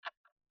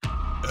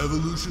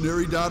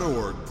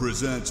Evolutionary.org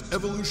presents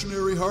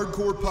Evolutionary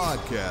Hardcore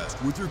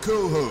Podcast with your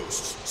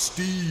co-hosts,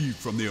 Steve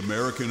from the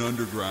American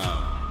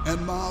Underground and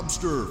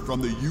Mobster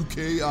from the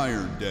UK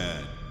Iron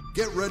Den.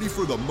 Get ready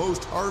for the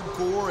most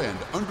hardcore and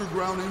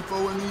underground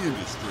info in the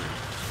industry.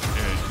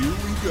 And here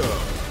we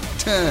go.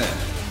 10,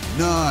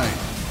 9,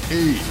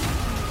 8,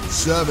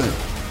 7,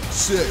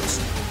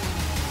 6,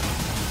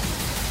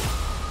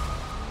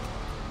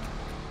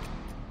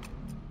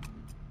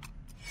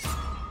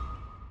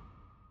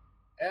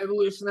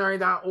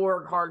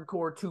 Evolutionary.org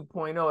Hardcore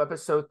 2.0,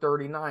 episode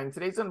 39.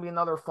 Today's going to be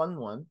another fun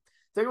one.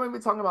 Today we're going to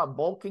be talking about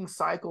bulking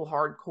cycle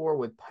hardcore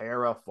with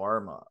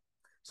Pharma.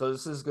 So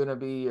this is going to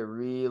be a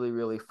really,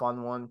 really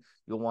fun one.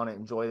 You'll want to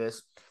enjoy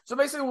this. So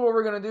basically what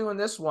we're going to do in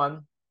this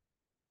one,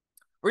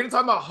 we're going to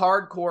talk about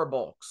hardcore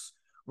bulks.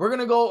 We're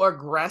going to go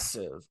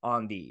aggressive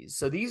on these.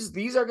 So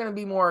these are going to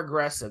be more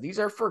aggressive. These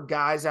are for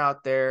guys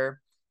out there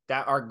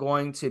that are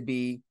going to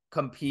be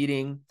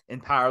competing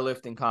in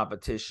powerlifting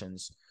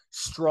competitions,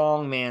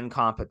 strongman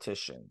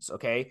competitions,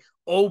 okay?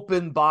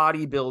 Open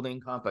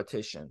bodybuilding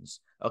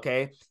competitions,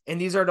 okay? And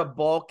these are the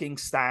bulking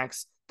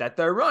stacks that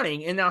they're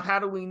running. And now how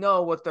do we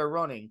know what they're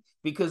running?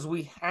 Because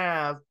we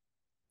have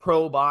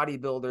pro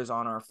bodybuilders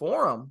on our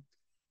forum,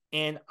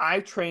 and I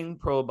train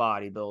pro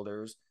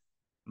bodybuilders.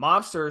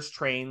 Mobsters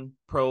train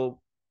pro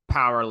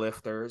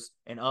powerlifters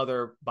and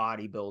other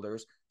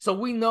bodybuilders. So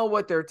we know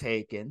what they're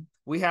taking.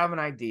 We have an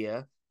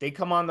idea. They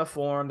come on the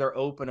forum, they're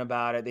open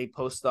about it, they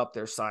post up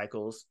their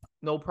cycles,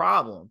 no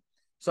problem.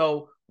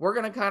 So we're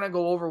going to kind of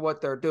go over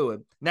what they're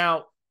doing.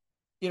 Now,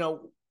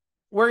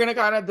 we're going to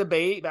kind of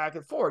debate back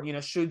and forth,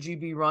 should you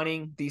be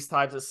running these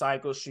types of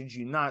cycles, should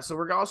you not? So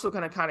we're also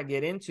going to kind of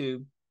get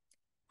into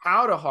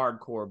how to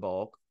hardcore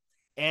bulk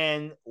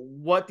and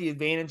what the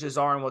advantages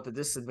are and what the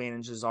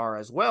disadvantages are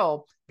as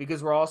well,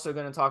 because we're also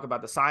going to talk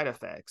about the side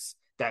effects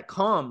that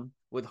come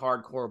with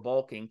hardcore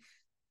bulking.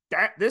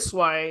 This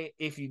way,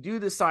 if you do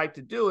decide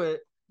to do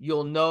it,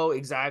 you'll know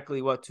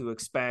exactly what to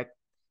expect.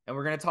 And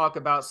we're going to talk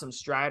about some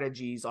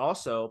strategies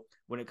also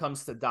when it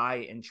comes to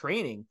diet and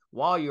training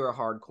while you're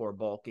hardcore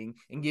bulking,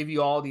 and give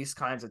you all these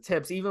kinds of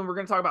tips. Even we're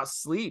going to talk about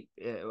sleep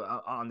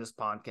on this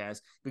podcast,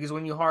 because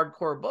when you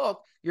hardcore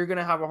bulk, you're going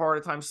to have a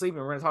harder time sleeping.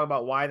 We're going to talk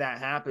about why that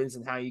happens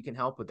and how you can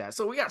help with that.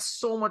 So we got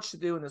so much to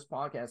do in this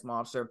podcast,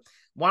 Mobster.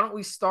 Why don't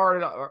we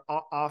start it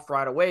off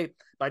right away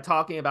by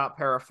talking about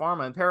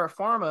Pharma? And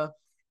Pharma,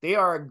 they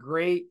are a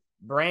great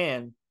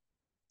brand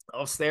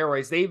of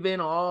steroids. They've been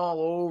all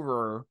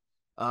over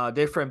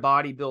different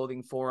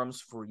bodybuilding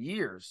forums for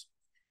years.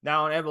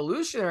 Now on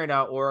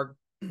evolutionary.org,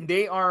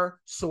 they are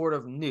sort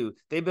of new.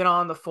 They've been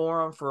on the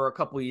forum for a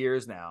couple of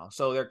years now.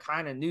 So they're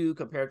kind of new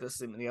compared to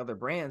some of the other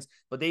brands,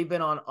 but they've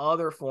been on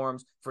other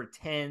forums for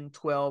 10,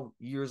 12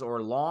 years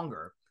or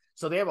longer.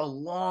 So they have a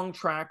long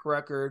track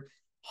record,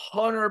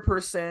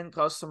 100%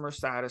 customer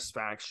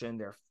satisfaction.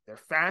 They're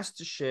fast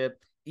to ship,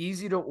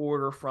 easy to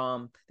order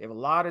from. They have a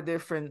lot of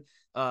different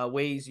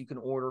ways you can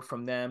order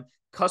from them.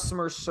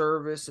 Customer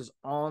service is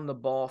on the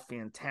ball,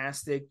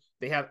 fantastic.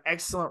 They have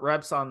excellent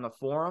reps on the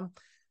forum.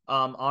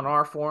 On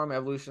our forum,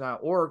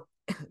 evolution.org,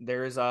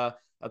 there's a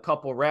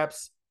couple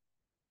reps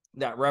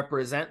that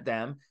represent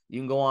them. You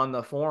can go on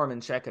the forum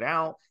and check it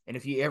out. And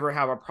if you ever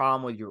have a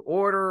problem with your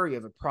order, you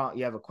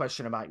have a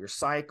question about your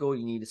cycle,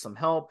 you need some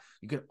help,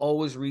 you can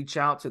always reach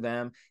out to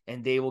them,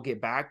 and they will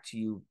get back to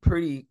you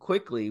pretty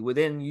quickly,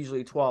 within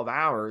usually 12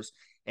 hours,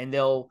 and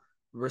they'll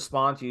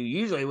respond to you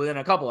usually within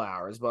a couple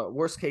hours, but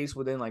worst case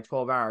within like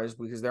 12 hours,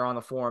 because they're on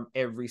the forum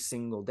every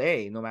single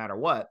day, no matter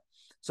what.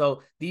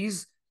 So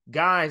these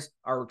guys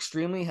are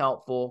extremely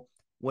helpful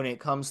when it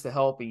comes to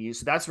helping you.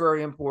 So that's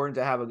very important,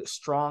 to have a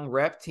strong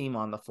rep team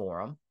on the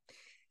forum.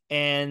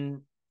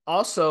 And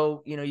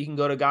also, you can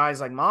go to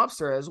guys like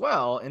Mobster as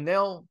well, and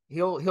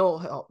he'll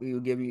help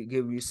you, give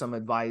you some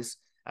advice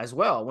as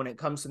well when it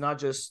comes to not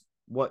just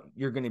what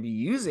you're going to be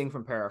using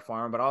from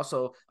Pharma, but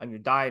also on your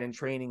diet and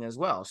training as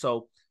well.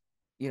 So,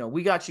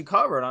 we got you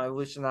covered on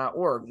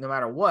evolution.org no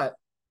matter what.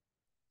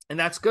 And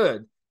that's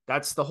good.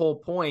 That's the whole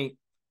point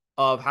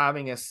of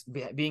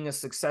being a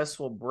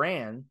successful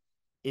brand,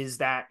 is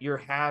that you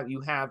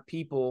have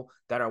people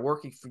that are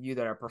working for you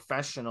that are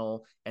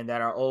professional and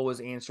that are always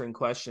answering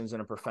questions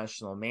in a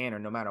professional manner,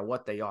 no matter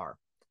what they are.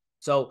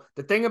 So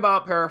the thing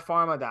about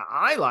Pharma that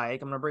I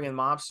like, I'm going to bring in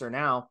Mobster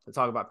now to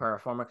talk about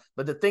Pharma,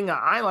 but the thing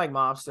that I like,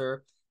 Mobster,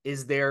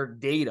 is their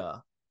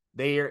data.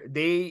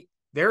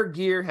 Their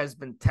gear has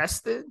been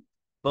tested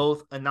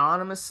both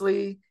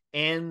anonymously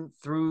and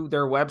through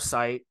their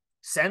website,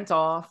 sent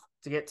off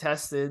to get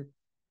tested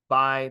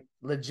by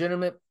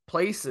legitimate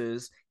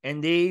places,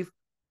 and they've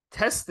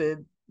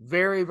tested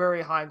very,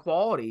 very high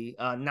quality,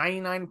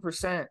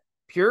 99%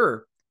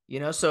 pure.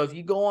 So if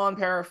you go on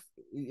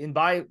and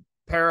buy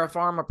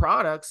Pharma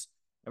products,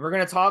 and we're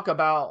going to talk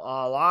about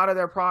a lot of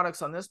their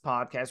products on this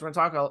podcast, we're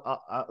going to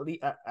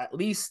talk at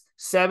least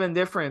 7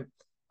 different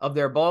of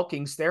their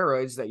bulking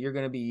steroids that you're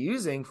going to be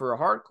using for a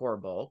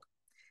hardcore bulk.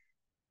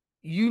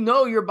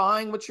 you're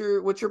buying what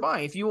you're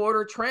buying. If you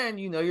order Tren,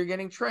 you're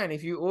getting Tren.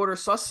 If you order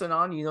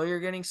Sustanon, you're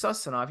getting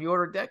Sustanon. If you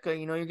order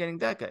Deca, you're getting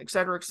Deca, et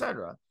cetera, et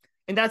cetera.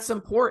 And that's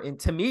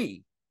important to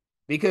me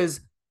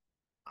because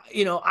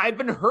I've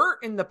been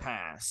hurt in the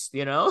past,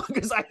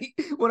 because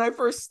when I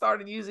first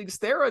started using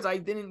steroids, I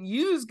didn't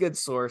use good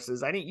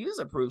sources. I didn't use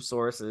approved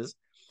sources.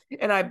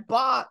 And I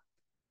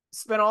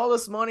spent all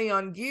this money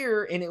on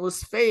gear and it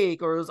was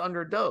fake or it was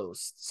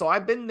underdosed. So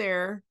I've been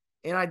there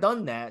and I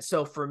done that.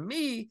 So for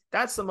me,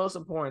 that's the most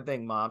important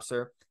thing,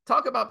 Mobster.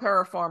 Talk about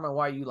Parapharma and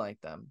why you like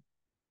them.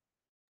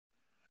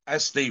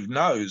 As Steve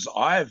knows,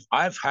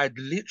 I've had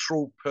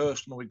literal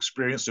personal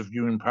experience of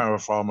using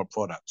Parapharma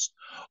products.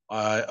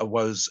 I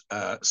was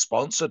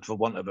sponsored, for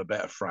want of a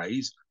better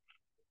phrase,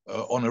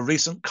 on a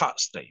recent cut,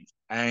 Steve,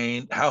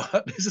 and how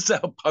this is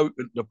how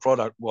potent the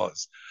product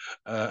was.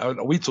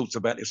 We talked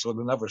about this on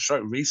another show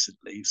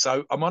recently.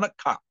 So I'm on a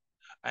cut,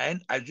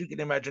 and as you can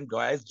imagine,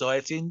 guys,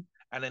 dieting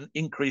and an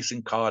increase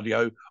in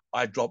cardio,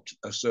 I dropped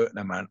a certain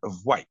amount of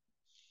weight,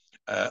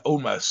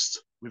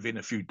 almost within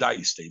a few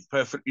days, Steve.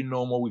 Perfectly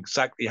normal,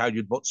 exactly how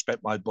you'd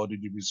expect my body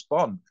to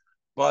respond.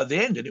 By the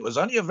end, and it was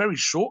only a very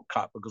short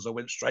cut because I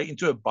went straight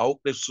into a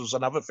bulk. This was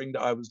another thing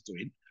that I was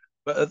doing.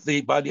 But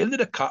by the end of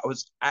the cut, I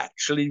was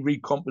actually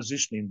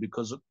recompositioning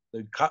because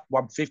the cut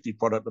 150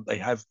 product that they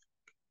have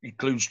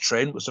includes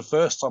Tren. It was the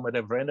first time I'd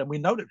ever ended. And we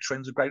know that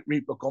Tren's a great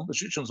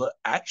recompositions that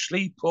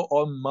actually put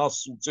on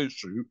muscle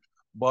tissue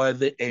by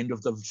the end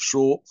of the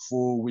short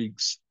 4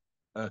 weeks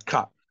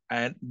cut.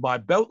 And my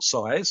belt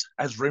size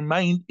has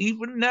remained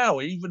even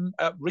now, even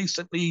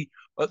recently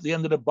at the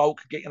end of the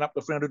bulk, getting up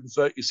to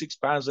 336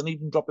 pounds and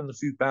even dropping a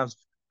few pounds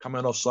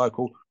coming off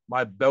cycle.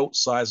 My belt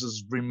size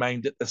has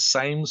remained at the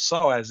same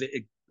size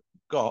it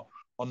got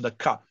on the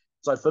cut.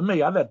 So for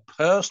me, I've had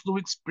personal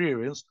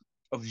experience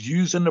of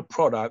using the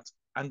product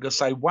and going to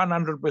say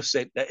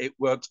 100% that it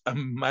worked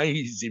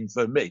amazing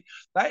for me.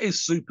 That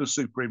is super,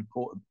 super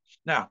important.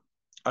 Now,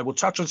 I will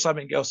touch on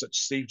something else that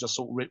Steve just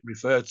sort of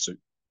referred to.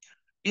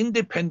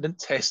 Independent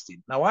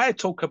testing. Now, I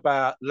talk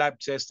about lab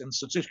tests and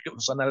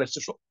certificates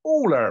analysis for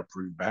all our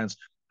approved brands,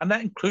 and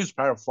that includes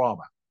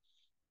Parapharma.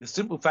 The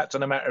simple fact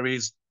of the matter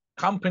is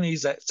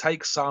companies that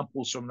take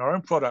samples from their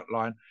own product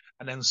line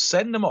and then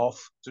send them off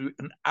to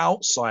an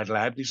outside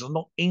lab. These are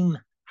not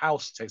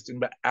in-house testing,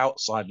 but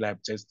outside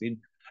lab testing,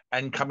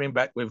 and coming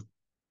back with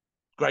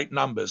great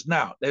numbers.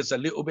 Now, there's a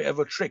little bit of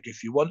a trick.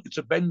 If you wanted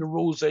to bend the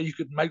rules there, you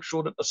could make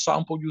sure that the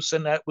sample you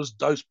send out was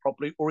dosed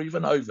properly or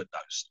even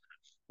overdosed.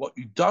 What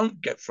you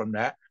don't get from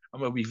that,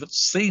 and when we've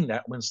seen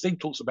that, when Steve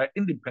talks about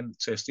independent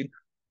testing,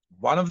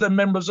 one of the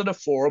members of the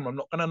forum, I'm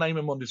not going to name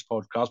him on this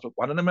podcast, but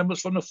one of the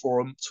members from the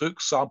forum took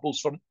samples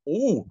from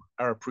all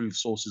our approved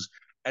sources,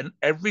 and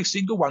every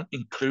single one,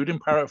 including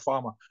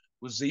Parapharma,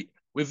 was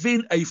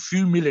within a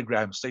few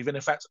milligrams, Stephen.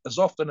 In fact, as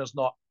often as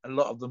not, a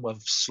lot of them were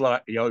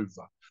slightly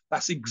over.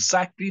 That's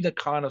exactly the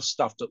kind of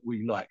stuff that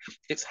we like.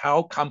 It's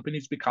how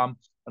companies become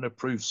an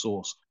approved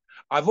source.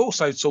 I've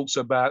also talked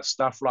about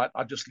stuff like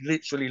I just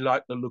literally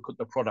like the look of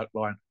the product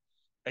line.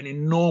 An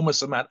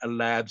enormous amount of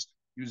labs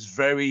use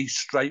very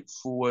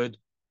straightforward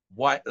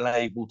white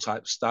label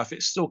type stuff.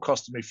 It's still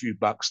costing me a few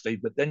bucks,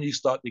 Steve, but then you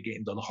start to get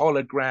into the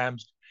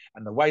holograms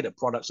and the way that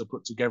products are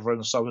put together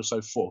and so on and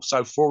so forth.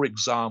 So, for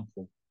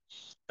example,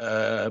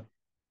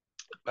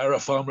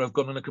 Parapharma have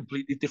gone in a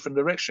completely different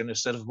direction.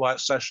 Instead of white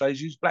sachets,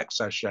 use black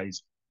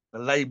sachets. The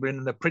labeling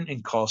and the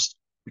printing cost,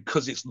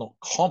 because it's not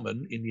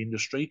common in the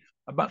industry,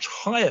 are much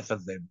higher for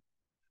them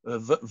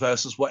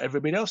versus what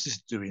everybody else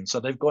is doing. So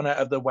they've gone out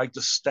of their way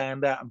to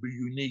stand out and be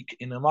unique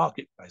in the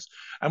marketplace.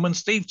 And when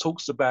Steve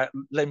talks about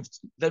length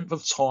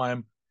of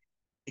time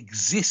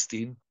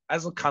existing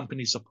as a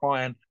company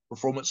supplying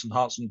performance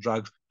enhancing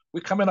drugs,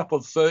 we're coming up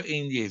on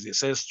 13 years. It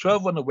says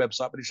 12 on the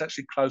website, but it's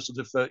actually closer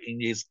to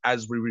 13 years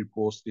as we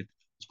reported this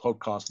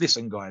podcast.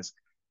 Listen, guys,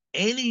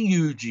 any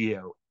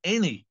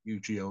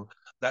UGL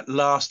that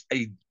lasts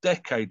a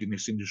decade in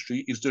this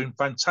industry is doing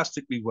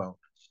fantastically well.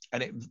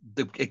 And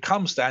it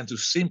comes down to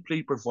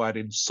simply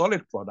providing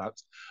solid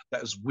products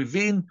that is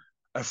within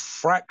a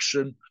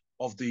fraction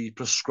of the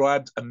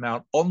prescribed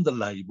amount on the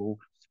label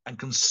and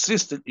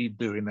consistently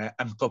doing that.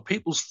 And for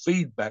people's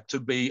feedback to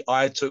be,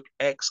 I took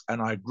X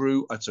and I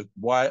grew, I took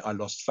Y, I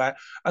lost fat,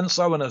 and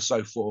so on and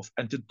so forth.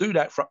 And to do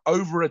that for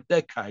over a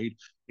decade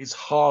is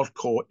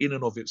hardcore in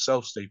and of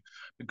itself, Steve,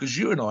 because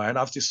you and I, and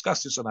I've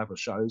discussed this on other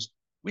shows,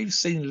 we've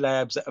seen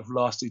labs that have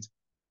lasted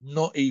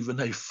not even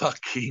a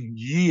fucking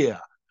year.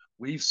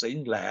 We've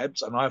seen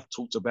labs, and I've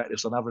talked about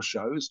this on other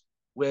shows,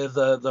 where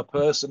the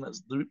person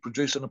that's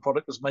producing the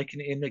product is making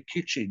it in their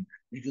kitchen.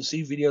 You can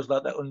see videos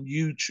like that on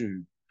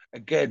YouTube.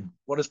 Again,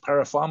 what does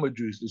Parapharma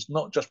do? It's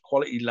not just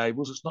quality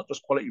labels, it's not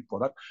just quality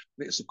product,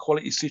 but it's a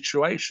quality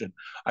situation.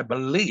 I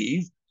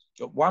believe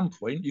at one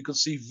point you could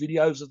see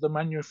videos of the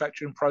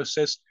manufacturing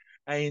process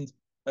and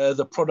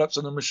the products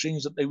and the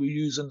machines that they were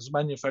using to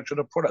manufacture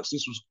the products.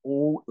 This was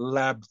all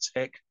lab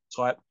tech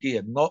type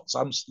gear, not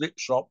some slip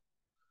shop,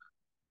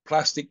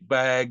 plastic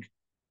bag,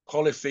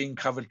 polythene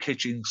covered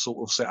kitchen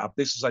sort of setup.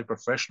 This is a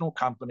professional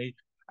company,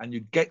 and you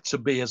get to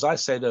be, as I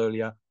said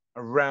earlier,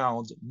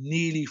 around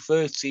nearly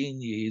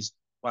 13 years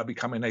by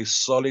becoming a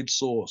solid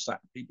source that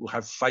people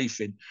have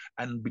faith in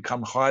and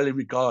become highly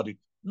regarded,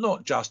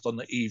 not just on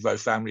the Evo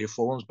family of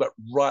forums, but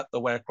right the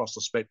way across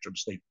the spectrum,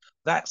 Steve.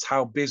 That's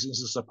how business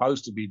is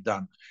supposed to be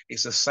done.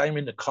 It's the same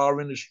in the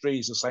car industry,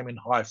 it's the same in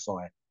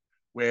hi-fi,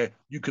 where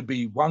you could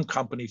be one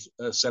company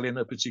selling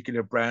a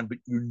particular brand, but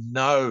you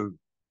know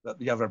that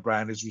the other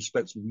brand is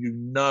respectable. You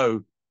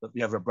know that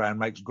the other brand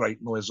makes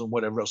great noise and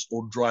whatever else,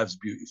 or drives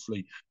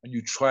beautifully, and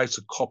you try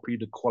to copy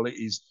the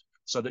qualities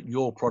so that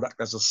your product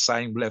has the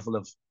same level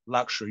of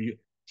luxury,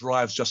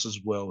 drives just as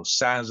well,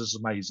 sounds as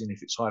amazing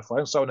if it's hi-fi,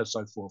 and so on and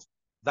so forth.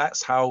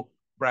 That's how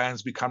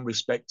brands become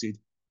respected,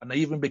 and they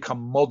even become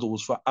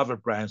models for other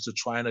brands to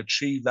try and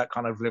achieve that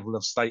kind of level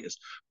of status.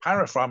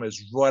 Pharma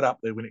is right up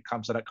there when it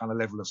comes to that kind of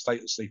level of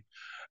status, Steve.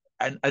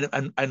 And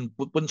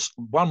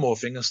one more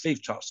thing, and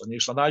Steve touched on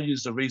this, and I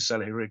use the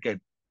reseller here again.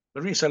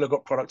 The reseller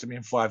got product to me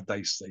in 5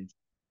 days, Steve.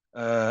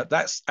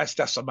 That's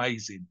just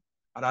amazing.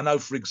 And I know,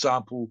 for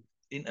example,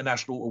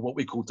 international, or what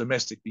we call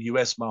domestic, the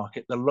US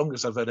market, the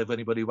longest I've heard of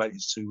anybody wait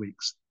is 2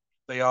 weeks.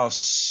 They are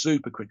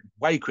super quick,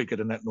 way quicker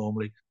than that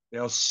normally. They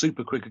are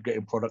super quick at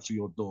getting product to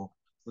your door.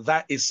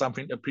 That is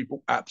something that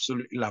people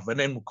absolutely love. And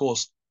then, of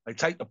course, they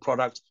take the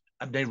product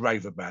and they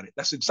rave about it.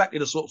 That's exactly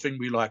the sort of thing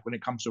we like when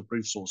it comes to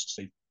approved sources,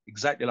 Steve.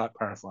 Exactly like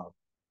Paraphile.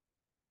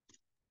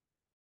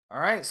 All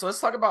right, so let's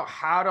talk about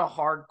how to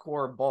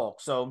hardcore bulk.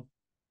 So,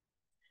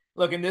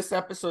 look, in this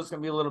episode, it's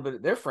gonna be a little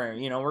bit different.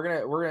 You know,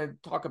 we're gonna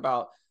talk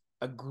about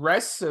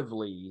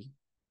aggressively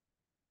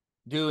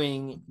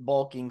doing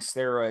bulking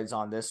steroids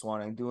on this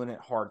one and doing it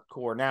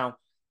hardcore. Now,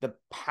 the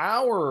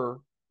power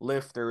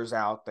lifters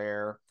out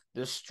there,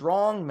 the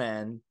strong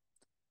men,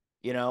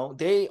 you know,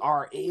 they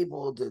are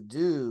able to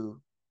do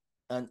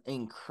an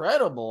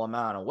incredible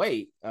amount of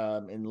weight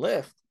in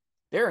lift.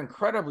 They're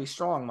incredibly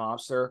strong,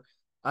 Mobster.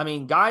 I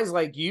mean, guys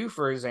like you,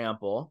 for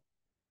example,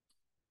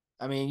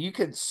 I mean, you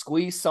could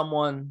squeeze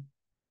someone,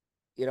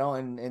 you know,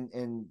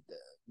 and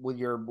with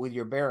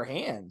your bare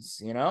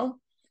hands, you know?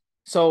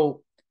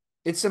 So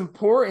it's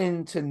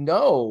important to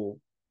know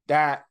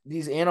that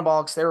these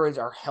anabolic steroids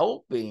are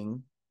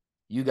helping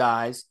you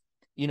guys,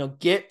 you know,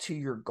 get to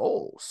your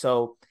goals.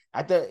 So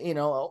at the, you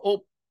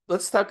know,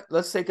 let's take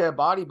a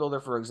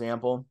bodybuilder, for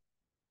example.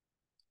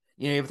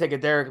 You know, you take a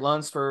Derek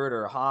Lunsford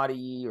or a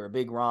Hottie or a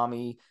Big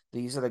Ramy.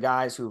 These are the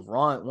guys who've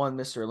won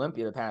Mr.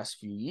 Olympia the past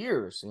few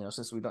years, you know,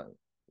 since we've done,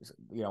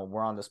 you know,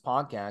 we're on this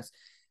podcast.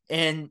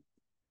 And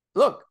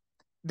look,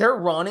 they're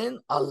running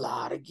a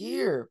lot of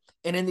gear.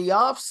 And in the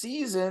off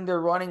season,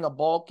 they're running a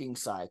bulking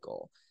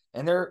cycle.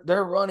 And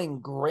they're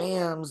running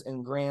grams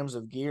and grams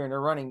of gear, and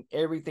they're running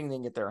everything they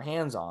can get their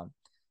hands on.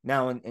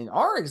 Now, in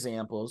our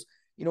examples,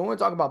 you know, when we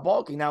talk about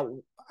bulking, now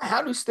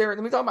let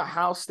me talk about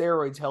how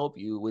steroids help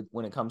you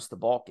when it comes to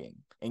bulking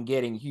and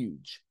getting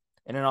huge.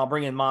 And then I'll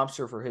bring in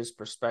Mobster for his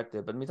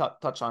perspective, but let me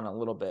touch on it a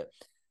little bit.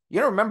 You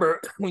know, remember,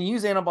 when you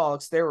use anabolic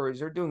steroids,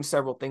 they're doing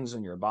several things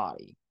in your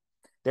body.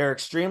 They're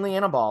extremely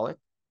anabolic.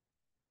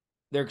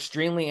 They're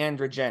extremely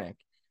androgenic.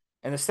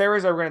 And the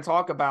steroids that we're going to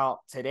talk about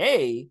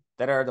today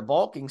that are the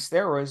bulking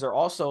steroids are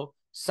also,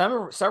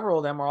 several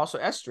of them are also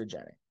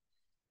estrogenic.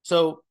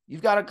 So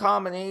you've got a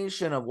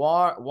combination of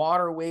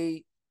water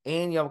weight,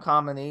 and you have a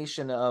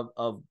combination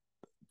of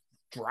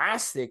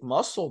drastic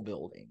muscle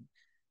building.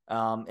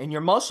 And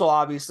your muscle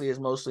obviously is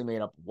mostly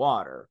made up of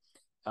water,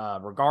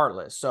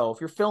 regardless. So if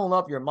you're filling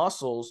up your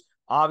muscles,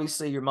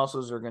 obviously your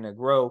muscles are going to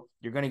grow.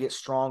 You're going to get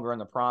stronger in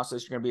the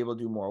process. You're going to be able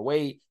to do more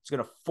weight. It's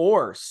going to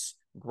force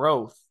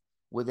growth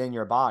within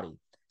your body.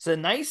 So the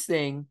nice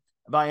thing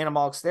about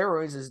anabolic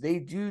steroids is they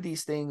do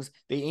these things.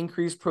 They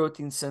increase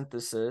protein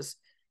synthesis.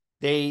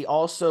 They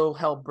also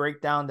help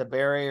break down the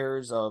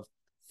barriers of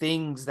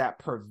things that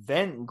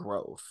prevent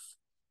growth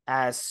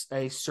as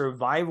a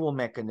survival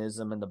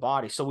mechanism in the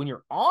body. So when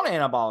you're on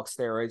anabolic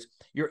steroids,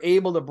 you're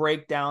able to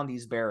break down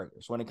these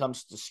barriers when it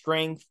comes to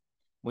strength,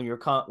 when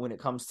it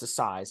comes to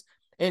size.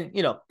 And,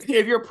 you know,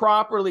 if you're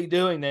properly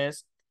doing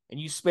this and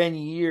you spend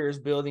years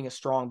building a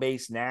strong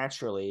base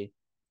naturally,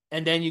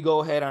 and then you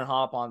go ahead and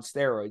hop on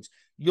steroids,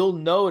 you'll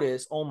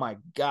notice, oh my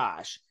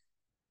gosh,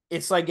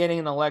 it's like getting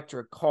an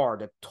electric car.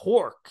 The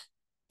torque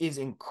is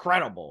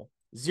incredible.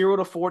 0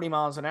 to 40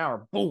 miles an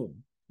hour,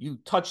 boom. You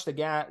touch the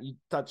gas, you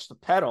touch the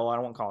pedal. I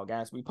don't want to call it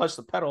gas, but you push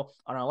the pedal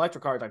on an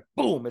electric car, it's like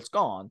boom, it's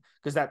gone,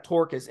 because that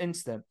torque is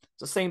instant.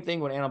 It's the same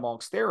thing with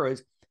anabolic steroids.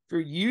 If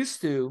you're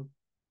used to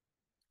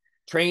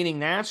training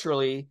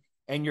naturally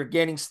and you're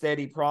getting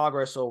steady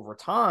progress over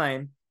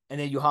time, and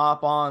then you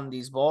hop on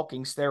these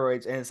bulking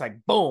steroids and it's like,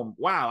 boom,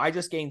 wow, I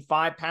just gained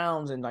 5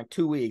 pounds in like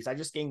 2 weeks. I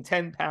just gained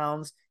 10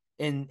 pounds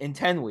in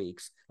 10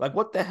 weeks. Like,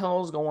 what the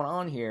hell is going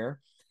on here?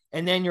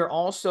 And then you're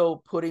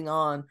also putting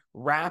on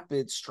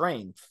rapid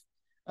strength.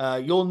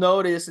 You'll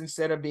notice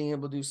instead of being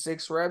able to do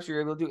 6 reps,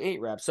 you're able to do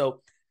 8 reps.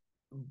 So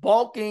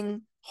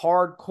bulking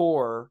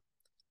hardcore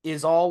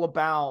is all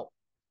about,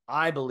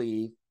 I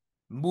believe,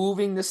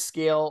 moving the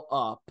scale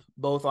up,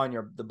 both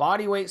on the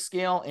body weight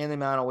scale and the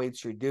amount of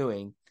weights you're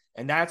doing.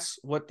 And that's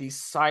what these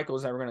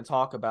cycles that we're going to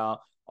talk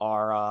about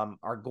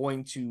are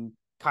going to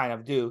kind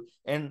of do.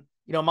 And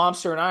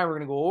Mobster and I were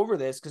going to go over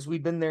this because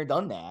we've been there,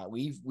 done that.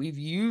 We've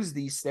used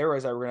these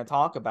steroids that we're going to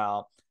talk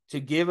about to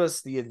give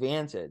us the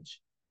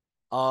advantage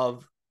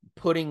of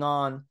putting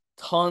on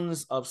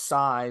tons of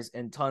size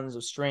and tons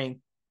of strength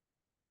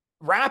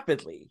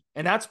rapidly.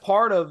 And that's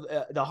part of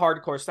the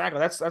hardcore stack.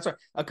 That's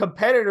a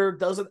competitor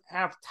doesn't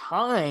have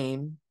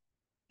time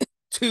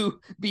to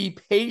be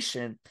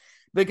patient,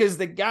 because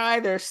the guy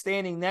they're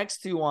standing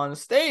next to on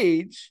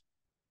stage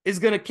is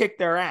going to kick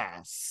their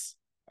ass.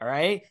 All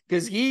right.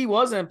 Because he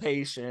wasn't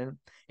patient,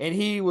 and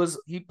he was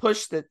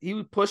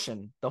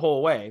pushing the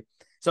whole way.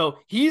 So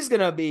he's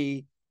going to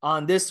be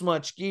on this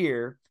much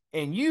gear,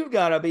 and you've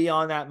got to be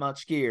on that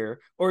much gear,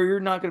 or you're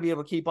not going to be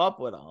able to keep up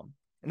with them.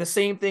 And the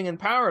same thing in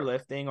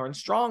powerlifting or in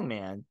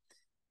strongman.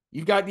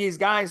 You've got these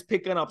guys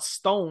picking up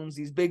stones,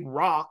 these big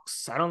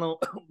rocks. I don't know,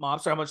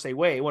 Mobster, how much they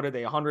weigh. What are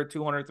they, 100,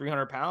 200,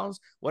 300 pounds?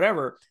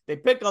 Whatever. They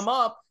pick them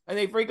up and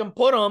they freaking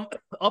put them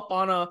up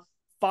on a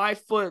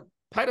 5-foot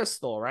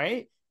pedestal,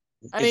 right?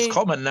 It's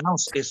common now,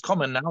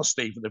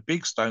 Steve. The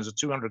big stones are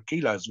 200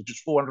 kilos, which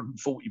is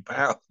 440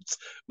 pounds,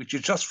 which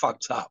is just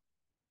fucked up.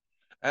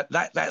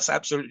 That's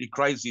absolutely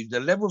crazy. The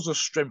levels of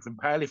strength in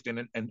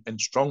powerlifting and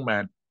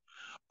strongman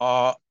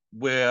are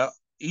where,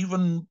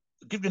 even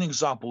give you an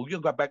example, you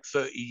go back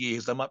 30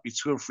 years, there might be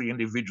 2 or 3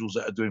 individuals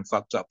that are doing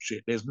fucked up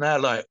shit. There's now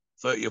like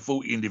 30 or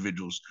 40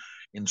 individuals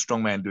in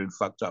strongman doing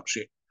fucked up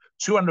shit.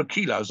 200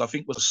 kilos, I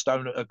think, was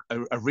stone at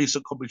a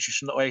recent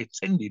competition that I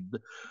attended,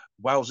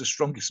 Wales'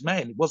 Strongest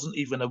Man. It wasn't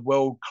even a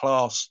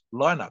world-class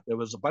lineup. There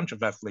was a bunch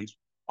of athletes.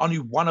 Only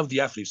one of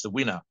the athletes, the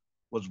winner,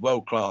 was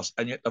world-class.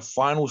 And yet the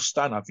final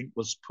stone, I think,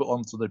 was put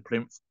onto the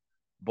plinth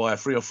by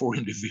 3 or 4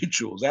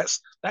 individuals.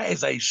 That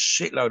is a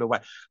shitload of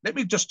weight. Let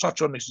me just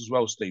touch on this as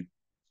well, Steve.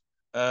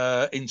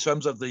 In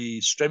terms of the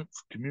strength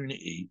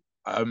community,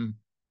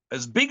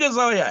 as big as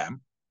I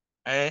am,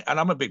 and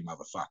I'm a big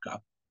motherfucker,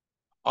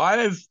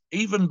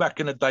 even back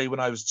in the day when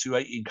I was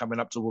 218 coming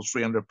up towards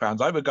 300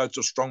 pounds, I would go to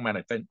a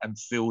strongman event and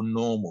feel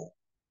normal,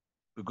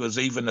 because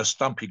even the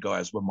stumpy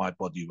guys were my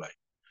body weight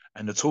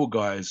and the tall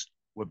guys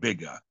were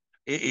bigger.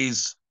 It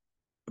is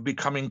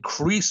become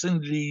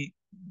increasingly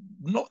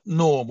not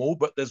normal,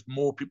 but there's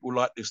more people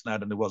like this now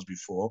than there was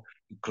before,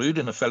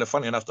 including a fella,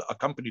 funny enough, that a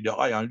company that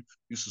I own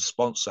used to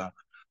sponsor.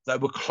 They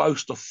were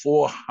close to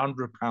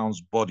 400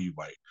 pounds body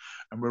weight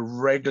and were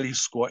regularly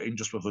squatting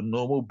just with a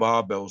normal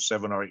barbell,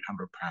 700 or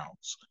 800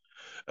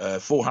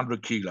 pounds,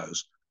 400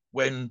 kilos.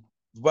 When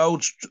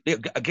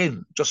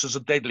again, just as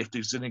a deadlift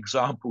is an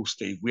example,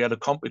 Steve, we had a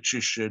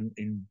competition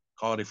in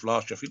Cardiff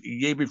last year. I think the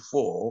year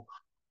before,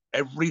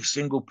 every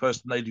single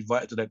person they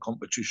invited to that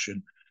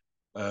competition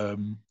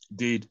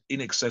did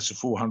in excess of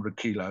 400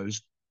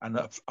 kilos, and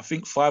I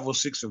think 5 or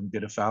 6 of them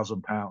did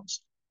 1,000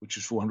 pounds, which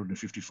is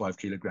 455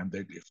 kilogram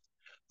deadlift.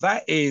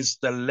 That is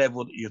the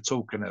level that you're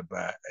talking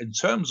about in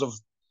terms of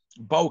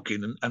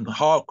bulking and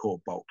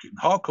hardcore bulking.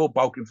 Hardcore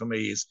bulking for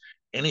me is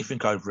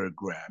anything over a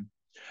gram,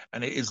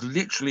 and it is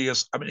literally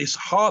it's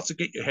hard to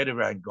get your head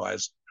around,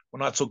 guys,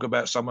 when I talk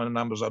about some of the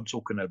numbers I'm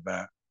talking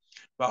about.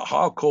 But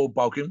hardcore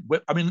bulking,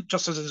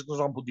 just as an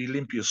example, the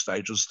Olympia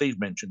stage, as Steve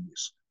mentioned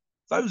this,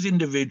 those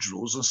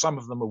individuals, and some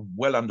of them are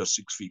well under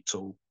 6 feet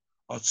tall,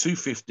 are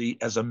 250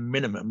 as a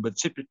minimum, but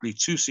typically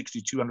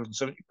 260,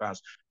 270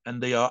 pounds,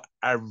 and they are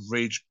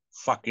average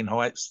fucking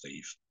height,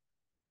 Steve.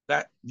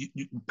 That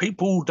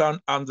people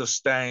don't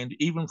understand,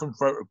 even from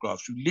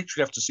photographs. You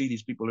literally have to see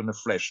these people in the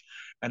flesh,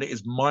 and it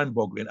is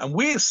mind-boggling. And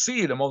we're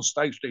seeing them on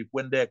stage, Steve,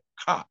 when they're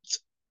cut.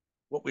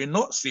 What we're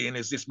not seeing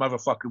is this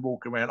motherfucker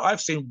walking around.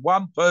 I've seen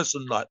one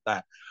person like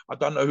that. I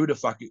don't know who the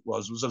fuck it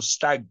was. It was a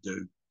stag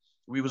do.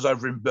 We was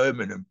over in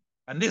Birmingham.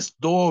 And this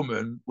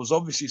doorman was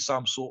obviously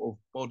some sort of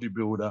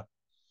bodybuilder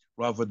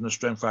rather than a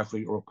strength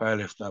athlete or a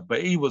powerlifter.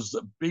 But he was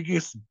the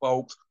biggest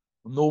bulked,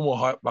 normal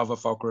height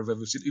motherfucker I've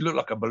ever seen. He looked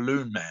like a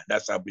balloon man.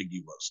 That's how big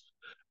he was.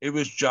 It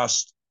was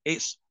just,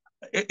 I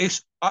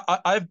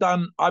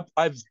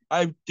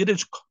did a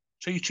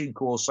teaching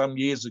course some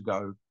years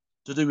ago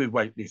to do with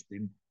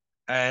weightlifting.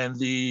 And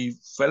the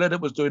fella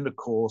that was doing the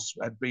course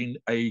had been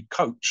a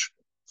coach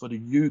for the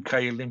UK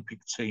Olympic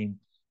team.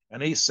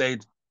 And he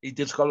said, he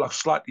did got a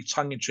slightly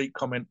tongue-in-cheek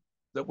comment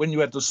that when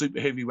you had the super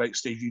heavyweight,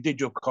 Steve, you did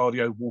your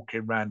cardio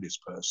walking around this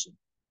person.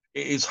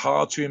 It is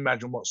hard to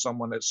imagine what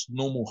someone that's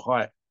normal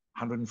height,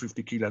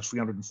 150 kilos,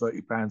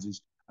 330 pounds is.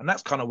 And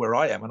that's kind of where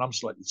I am, and I'm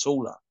slightly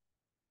taller.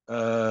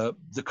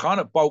 The kind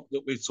of bulk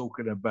that we're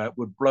talking about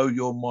would blow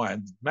your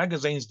mind.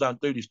 Magazines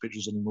don't do these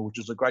pictures anymore, which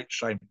is a great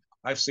shame.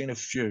 I've seen a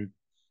few,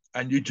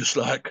 and you just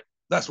like,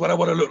 that's what I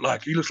want to look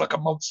like. He looks like a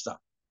monster.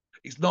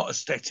 He's not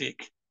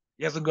aesthetic.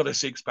 He hasn't got a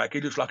six-pack.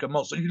 He looks like a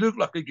monster. You look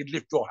like he could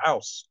lift your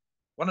house.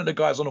 One of the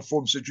guys on the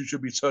forum said you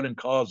should be turning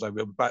cars over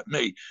about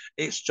me.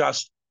 It's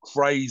just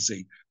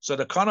crazy. So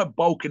the kind of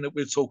bulking that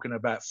we're talking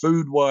about,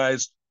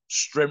 food-wise,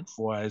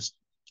 strength-wise,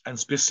 and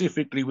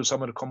specifically with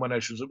some of the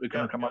combinations that we're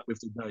going to come up with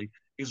today,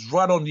 is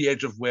right on the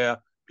edge of where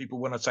people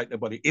want to take their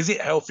body. Is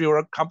it healthy or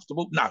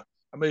uncomfortable? No.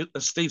 I mean,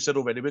 as Steve said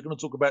already, we're going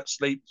to talk about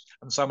sleep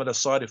and some of the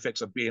side effects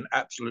of being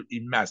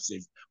absolutely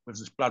massive with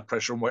this blood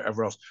pressure and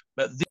whatever else.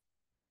 But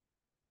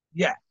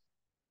Yeah,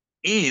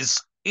 is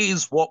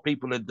what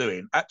people are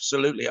doing.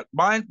 Absolutely.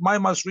 My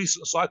most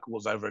recent cycle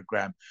was over a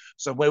gram.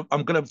 So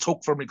I'm going to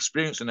talk from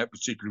experience in that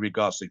particular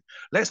regard.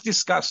 Let's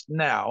discuss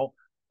now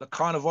the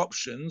kind of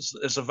options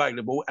that's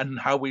available and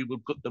how we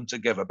would put them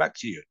together. Back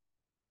to you.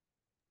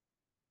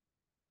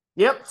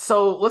 Yep.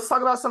 So let's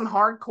talk about some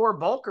hardcore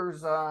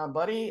bulkers,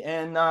 buddy.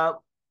 And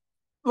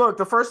look,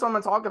 the first one I'm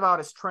going to talk about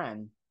is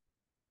Tren.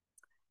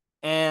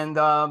 And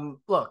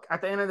look,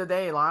 at the end of the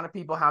day, a lot of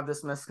people have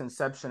this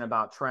misconception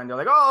about Tren. They're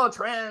like, oh,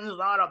 Tren's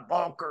not a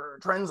bulker.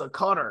 Tren's a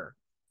cutter.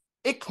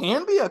 It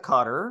can be a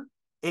cutter.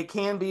 It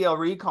can be a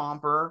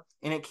recomper.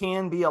 And it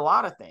can be a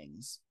lot of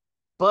things.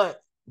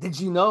 But did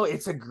you know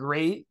it's a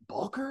great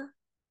bulker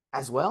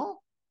as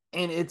well?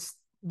 And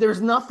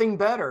there's nothing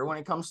better when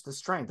it comes to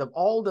strength. Of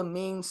all the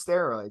main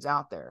steroids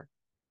out there,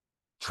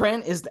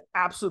 Tren is the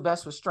absolute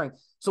best with strength.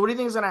 So what do you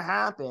think is going to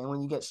happen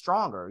when you get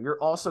stronger?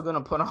 You're also going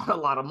to put on a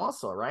lot of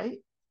muscle, right?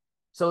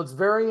 So it's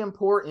very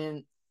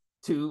important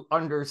to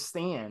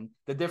understand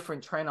the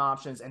different Tren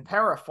options. And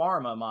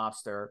Parapharma,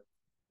 Mobster,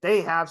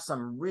 they have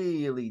some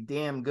really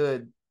damn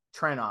good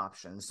Tren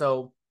options.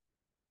 So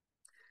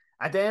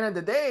at the end of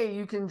the day,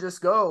 you can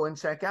just go and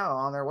check out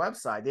on their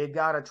website. They've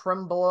got a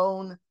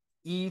Trenbolone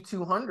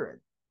E200.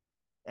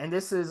 And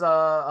this is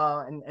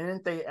an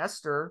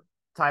anti-ester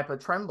type of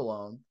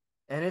Trenbolone.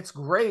 And it's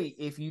great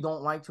if you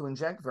don't like to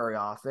inject very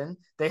often.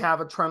 They have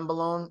a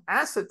Trenbolone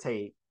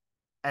acetate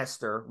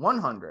ester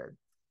 100.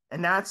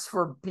 And that's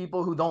for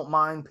people who don't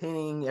mind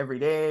pinning every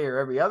day or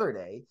every other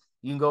day.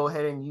 You can go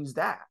ahead and use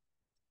that.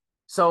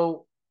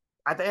 So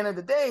at the end of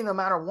the day, no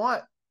matter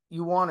what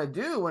you want to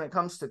do when it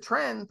comes to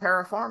Tren,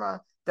 Parapharma,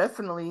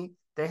 definitely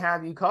they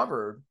have you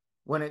covered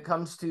when it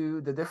comes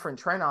to the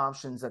different Tren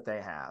options that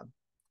they have.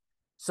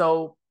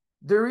 So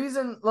the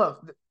reason,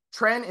 look,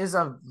 Tren is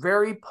a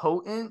very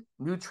potent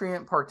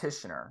nutrient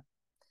partitioner.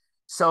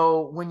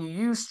 So when you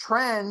use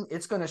Tren,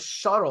 it's going to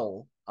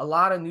shuttle a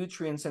lot of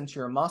nutrients into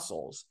your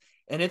muscles,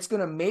 and it's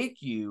going to make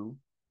you,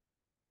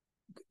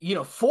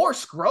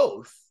 force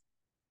growth,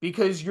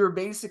 because you're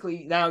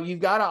basically, now you've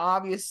got to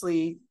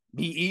obviously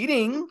be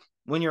eating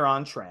when you're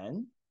on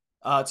Tren.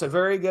 It's a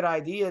very good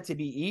idea to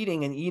be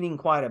eating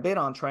quite a bit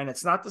on Tren.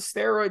 It's not the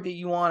steroid that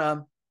you want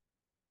to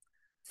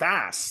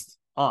fast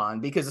on,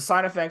 because the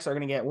side effects are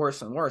going to get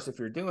worse and worse if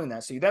you're doing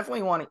that. So you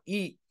definitely want to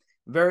eat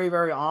very,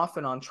 very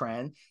often on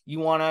Tren. You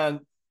want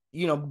to,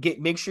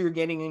 make sure you're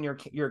getting in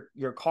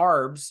your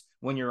carbs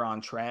when you're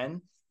on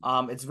Tren.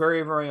 It's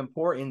very, very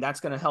important.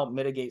 That's going to help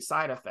mitigate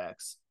side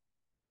effects.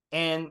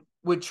 And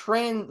with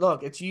Tren,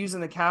 look, it's used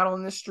in the cattle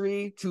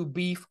industry to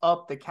beef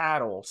up the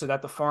cattle so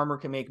that the farmer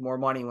can make more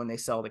money when they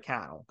sell the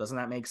cattle. Doesn't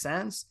that make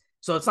sense?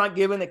 So it's not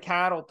giving the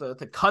cattle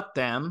to cut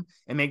them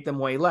and make them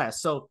weigh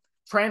less. So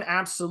Tren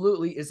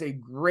absolutely is a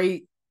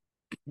great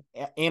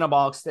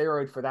anabolic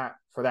steroid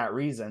for that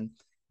reason.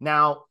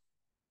 Now,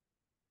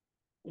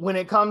 when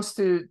it comes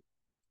to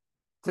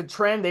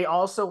Tren, they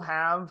also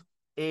have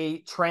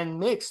a Tren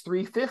Mix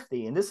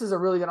 350, and this is a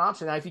really good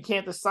option. Now, if you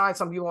can't decide,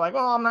 some people are like,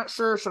 oh, I'm not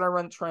sure. Should I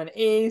run Tren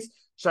A's?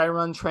 Should I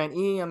run Tren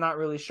E? I'm not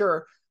really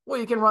sure. Well,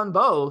 you can run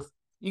both.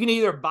 You can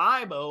either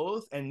buy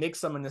both and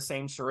mix them in the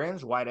same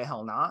syringe. Why the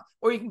hell not?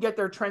 Or you can get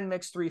their Tren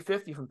Mix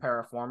 350 from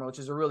Parapharma, which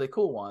is a really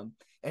cool one.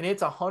 And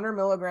it's 100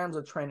 milligrams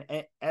of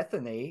Tren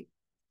ethanoate,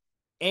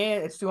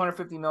 and it's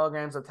 250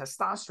 milligrams of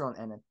testosterone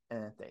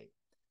ethanoate.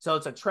 So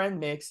it's a Tren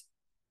mix.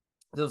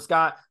 So it's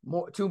got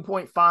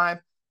 2.5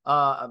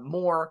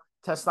 more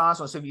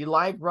testosterone. So if you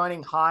like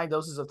running high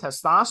doses of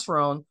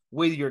testosterone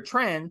with your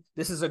Tren,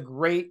 this is a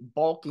great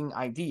bulking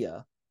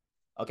idea.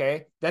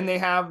 Okay. Then they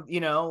have,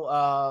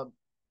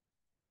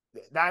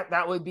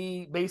 that would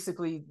be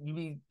basically, you'd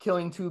be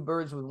killing two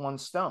birds with one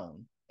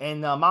stone.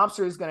 And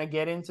Mobster is going to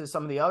get into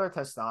some of the other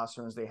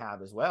testosterones they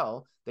have as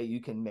well that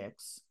you can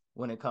mix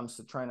when it comes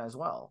to Tren as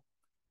well.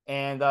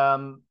 And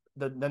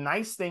the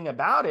nice thing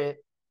about it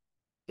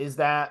is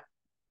that,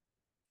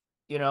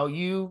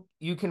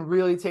 you can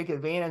really take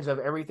advantage of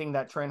everything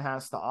that Tren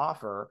has to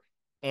offer,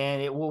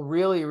 and it will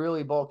really,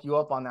 really bulk you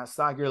up on that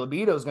stock. Your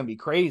libido is going to be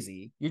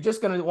crazy. You're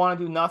just going to want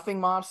to do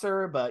nothing,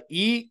 Mobster, but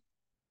eat,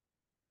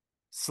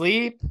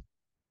 sleep,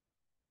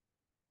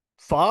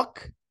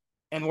 fuck,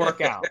 and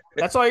work out.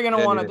 That's all you're going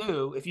to want to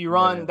do if you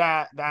run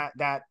that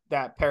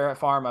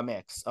Parapharma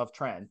mix of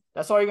Tren.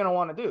 That's all you're going to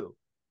want to do.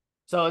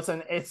 So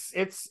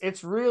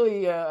it's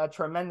really a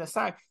tremendous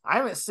stock. I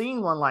haven't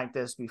seen one like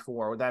this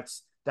before.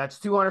 That's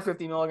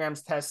 250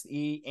 milligrams Test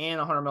E and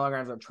 100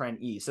 milligrams of Tren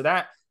E. So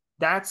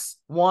that's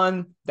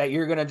one that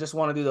you're going to just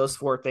want to do those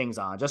four things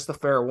on, just a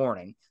fair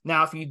warning.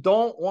 Now, if you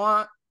don't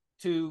want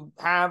to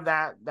have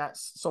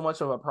that's so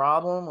much of a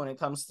problem when it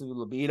comes to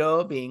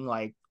libido being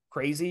like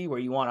crazy, where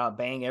you want to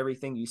bang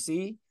everything you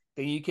see,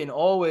 then you can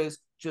always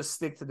just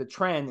stick to the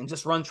Tren and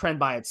just run Tren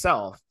by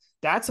itself.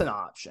 That's an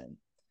option.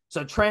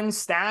 So Tren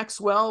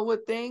stacks well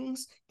with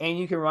things, and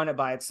you can run it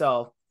by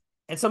itself.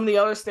 And some of the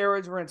other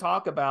steroids we're going to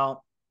talk about,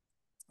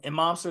 and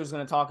Mobster is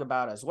going to talk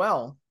about as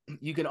well,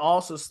 you can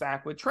also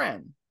stack with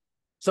Tren.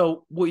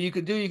 So what you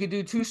could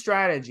do two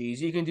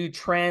strategies. You can do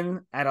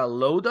Tren at a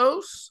low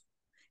dose,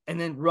 and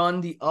then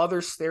run the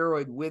other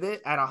steroid with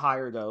it at a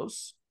higher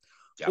dose.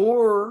 Yep.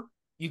 Or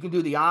you can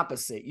do the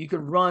opposite. You can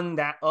run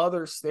that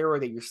other steroid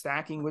that you're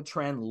stacking with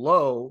tren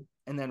low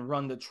and then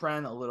run the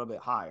tren a little bit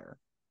higher.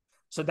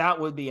 So that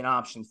would be an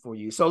option for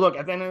you. So look,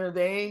 at the end of the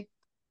day,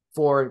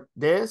 for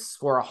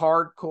a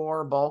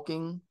hardcore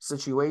bulking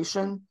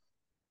situation,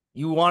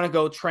 you want to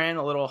go tren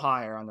a little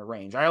higher on the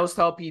range. I always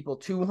tell people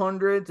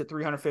 200 to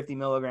 350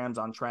 milligrams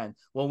on tren.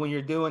 Well, when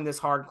you're doing this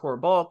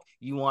hardcore bulk,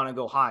 you want to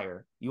go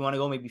higher. You want to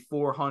go maybe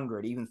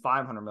 400, even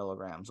 500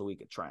 milligrams a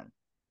week of tren.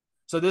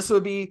 So this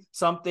would be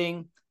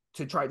something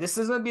to try. This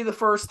isn't going to be the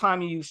first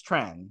time you use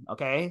tren,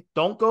 okay?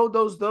 Don't go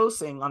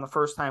dosing on the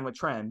first time with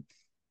tren.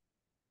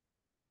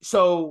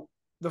 So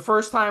the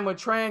first time with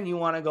tren, you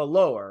want to go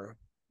lower,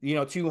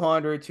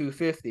 200,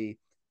 250.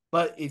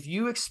 But if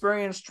you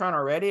experience tren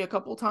already a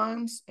couple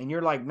times and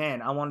you're like,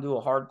 man, I want to do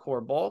a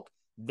hardcore bulk,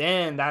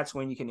 then that's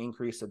when you can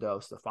increase the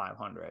dose to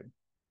 500.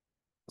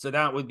 So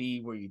that would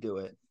be where you do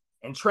it.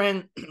 And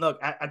tren, look,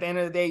 at the end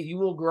of the day, you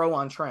will grow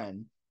on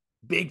tren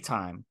big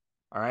time.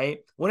 All right.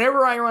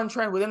 Whenever I run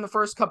tren within the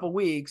first couple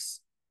weeks,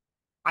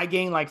 I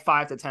gain like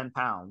 5 to 10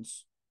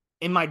 pounds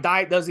and my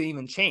diet doesn't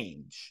even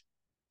change.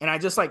 And I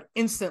just like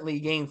instantly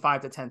gain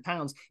 5 to 10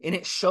 pounds and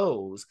it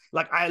shows.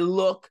 Like I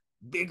look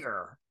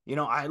bigger,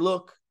 I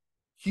look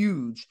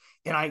huge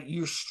and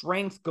your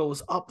strength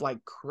goes up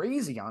like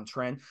crazy on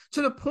tren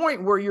to the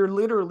point where you're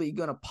literally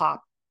going to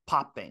pop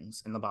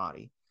things in the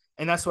body.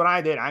 And that's what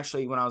I did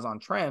actually when I was on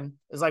tren.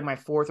 It's like my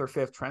 4th or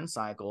 5th tren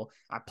cycle.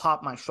 I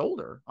popped my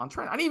shoulder on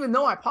tren. I didn't even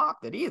know I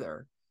popped it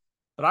either,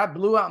 but I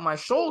blew out my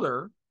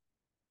shoulder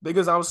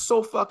because I was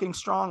so fucking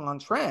strong on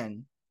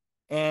tren.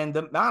 And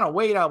the amount of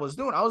weight I was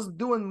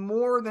doing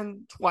more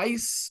than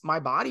twice my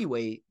body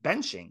weight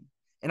benching.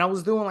 And I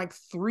was doing like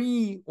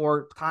 3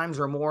 or times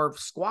or more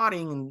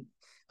squatting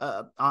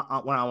and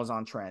when I was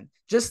on tren.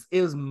 Just,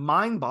 it was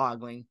mind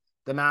boggling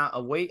the amount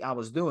of weight I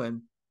was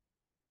doing.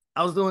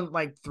 I was doing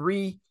like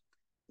three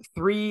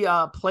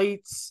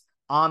plates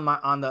on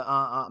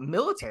the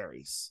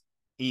militaries,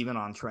 even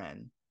on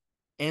tren.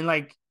 And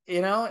like,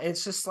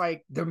 it's just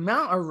like the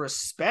amount of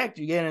respect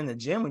you get in the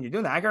gym when you're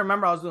doing that. I can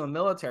remember I was doing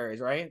militaries,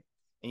 right?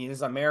 And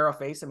there's a mirror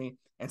facing me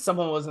and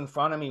someone was in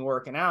front of me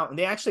working out and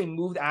they actually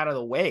moved out of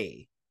the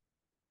way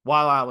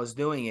while I was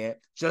doing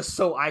it just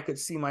so I could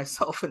see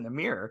myself in the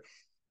mirror.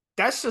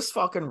 That's just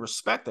fucking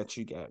respect that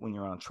you get when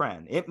you're on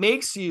tren. It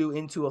makes you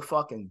into a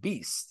fucking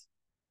beast.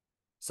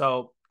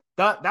 So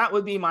that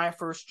would be my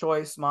first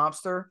choice,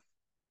 Mobster.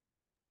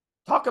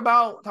 Talk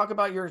about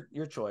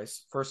your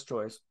choice, first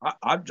choice.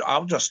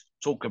 I'll just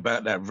talk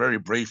about that very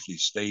briefly,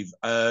 Steve.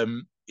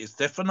 It's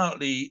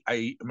definitely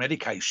a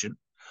medication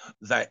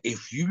that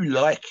if you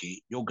like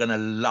it, you're going to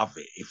love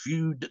it. If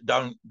you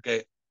don't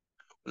get,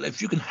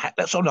 if you can,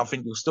 that's all I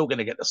think you're still going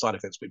to get the side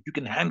effects, but if you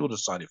can handle the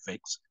side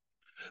effects,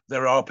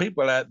 there are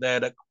people out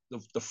there that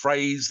the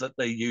phrase that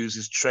they use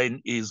is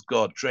tren is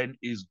God, tren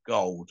is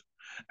gold.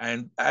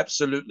 And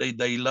absolutely,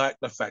 they like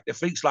the fact it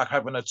feels like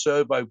having a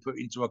turbo put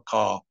into a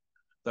car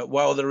that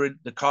while the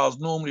car's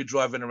normally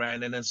driving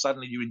around and then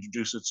suddenly you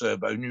introduce a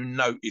turbo and you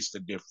notice the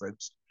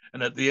difference.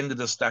 And at the end of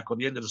the stack or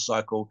the end of the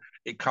cycle,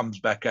 it comes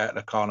back out of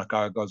the car and the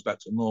car goes back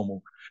to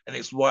normal. And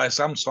it's why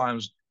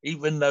sometimes,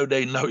 even though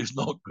they know it's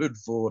not good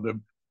for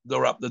them,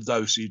 they'll up the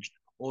dosage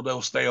or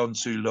they'll stay on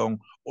too long,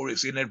 or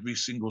it's in every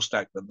single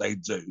stack that they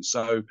do.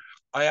 So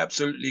I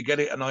absolutely get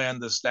it and I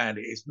understand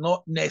it. It's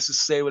not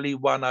necessarily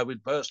one I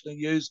would personally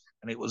use,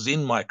 and it was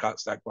in my cut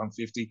stack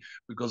 150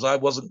 because I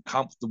wasn't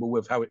comfortable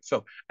with how it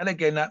felt. And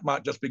again, that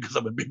might just because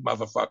I'm a big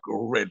motherfucker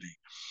already.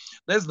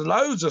 There's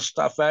loads of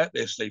stuff out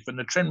there, Steve, and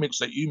the trend mix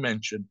that you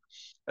mentioned.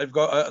 They've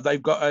got a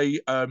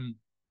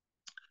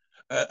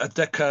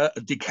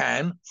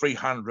Decan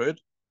 300,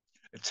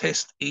 a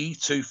Test E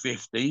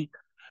 250,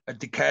 a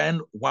Decan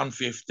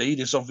 150.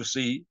 There's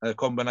obviously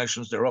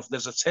combinations thereof.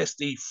 There's a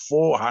Test E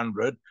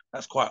 400.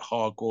 That's quite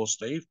hardcore,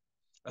 Steve.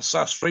 A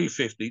Sus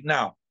 350.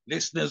 Now,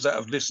 listeners that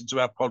have listened to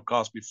our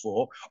podcast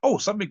before,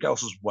 something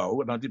else as well,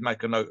 and I did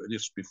make a note of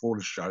this before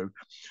the show.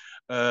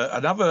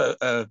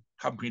 Another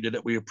company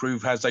that we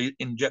approve has a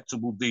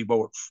injectable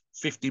Debo at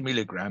 50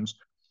 milligrams.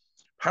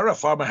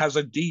 Pharma has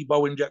a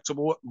Debo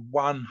injectable at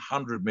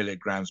 100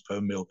 milligrams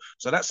per mil.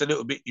 So that's a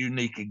little bit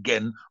unique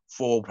again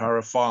for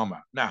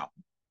Pharma. Now,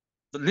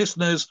 the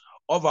listeners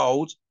of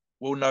old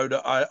will know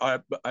that I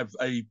have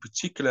a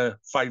particular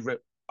favorite.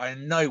 I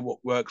know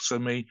what works for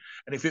me.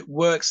 And if it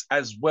works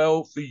as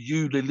well for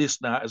you, the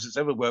listener, as it's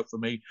ever worked for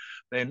me,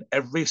 then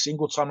every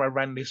single time I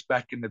ran this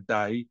back in the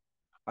day,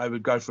 I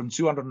would go from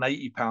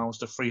 280 pounds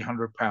to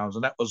 300 pounds.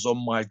 And that was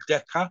on my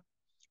Deca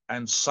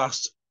and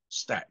Sus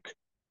stack.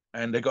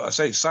 And they got,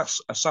 a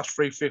Sus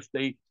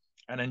 350,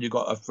 and then you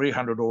got a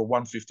 300 or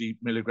 150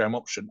 milligram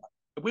option.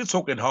 We're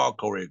talking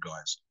hardcore here,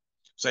 guys.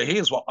 So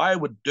here's what I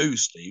would do,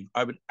 Steve.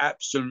 I would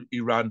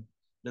absolutely run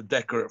the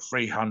Deca at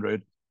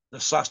 300, the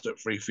Sus at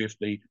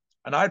 350,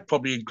 and I'd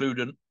probably include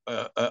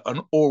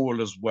an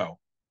oral as well.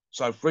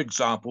 So, for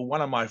example,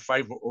 one of my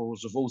favorite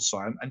orals of all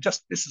time, and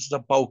just this is a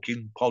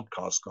bulking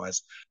podcast,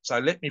 guys. So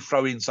let me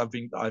throw in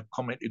something that I've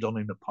commented on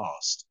in the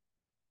past.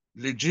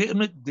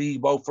 Legitimate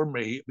debo for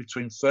me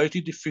between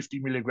 30 to 50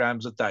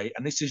 milligrams a day,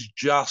 and this is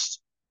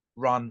just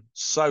run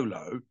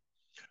solo.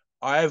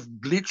 I've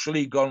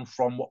literally gone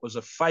from what was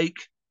a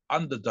fake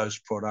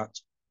underdose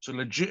product to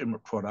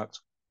legitimate product.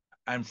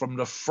 And from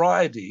the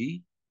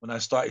Friday, when I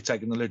started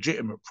taking the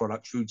legitimate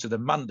product through to the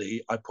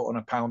Monday, I put on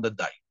a pound a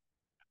day.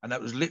 And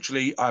that was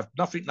literally, I've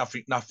nothing,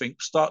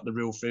 start the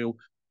real feel,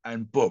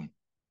 and boom,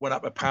 went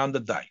up a pound a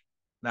day.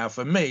 Now,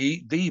 for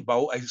me,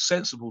 Debo, a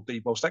sensible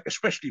Debo stack,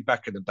 especially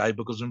back in the day,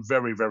 because I'm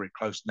very, very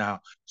close now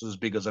to as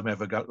big as I'm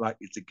ever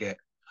likely to get,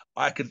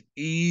 I could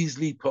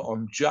easily put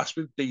on just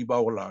with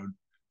Debo alone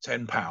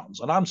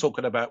 £10. And I'm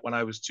talking about when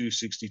I was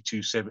 260,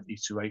 270,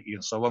 280,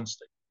 and so on.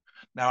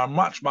 Now I'm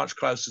much, much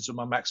closer to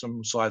my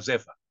maximum size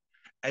ever.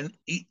 And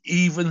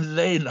even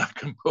then, I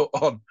can put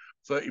on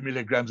 30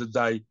 milligrams a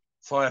day,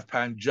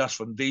 £5 just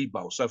from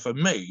Debo. So for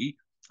me,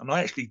 and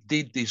I actually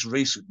did this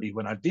recently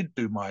when I did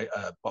do my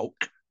bulk,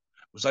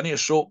 it was only a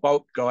short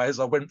bulk, guys.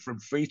 I went from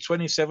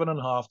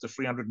 327.5 to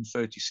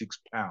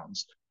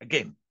 £336.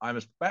 Again,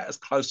 I'm about as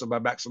close to my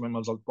maximum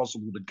as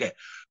possible to get.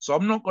 So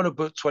I'm not going to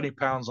put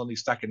 £20 on this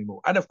stack anymore.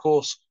 And of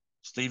course,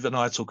 Steve and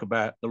I talk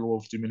about the law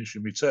of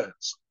diminishing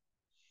returns.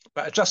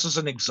 But just as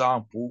an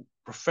example,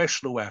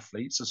 professional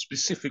athletes, and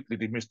specifically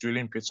the Mr.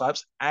 Olympia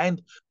types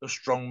and the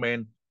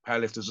strongmen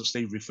powerlifters that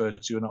Steve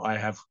referred to, and I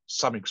have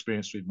some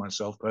experience with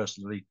myself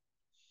personally,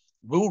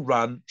 will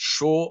run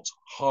short,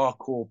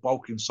 hardcore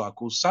bulking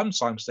cycles,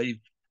 sometimes, Steve,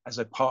 as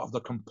a part of the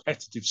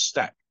competitive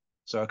stack.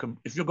 So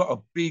if you've got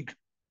a big,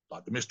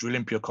 like the Mr.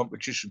 Olympia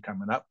competition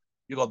coming up,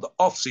 you've got the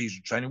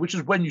off-season training, which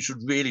is when you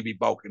should really be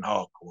bulking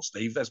hardcore,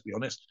 Steve, let's be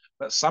honest.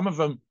 But some of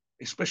them,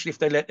 especially if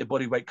they let their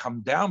body weight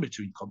come down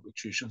between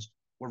competitions,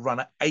 will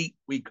run an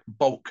 8-week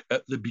bulk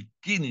at the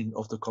beginning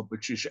of the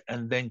competition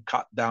and then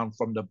cut down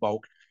from the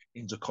bulk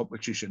into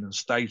competition and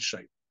stage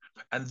shape.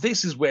 And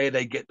this is where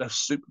they get the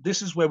soup.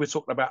 This is where we're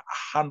talking about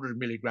 100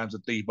 milligrams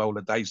of D-bol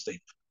a day,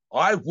 Steve.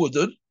 I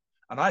wouldn't,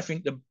 and I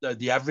think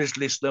the average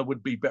listener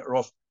would be better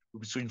off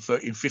with between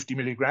 30 and 50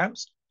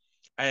 milligrams.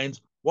 And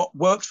what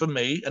worked for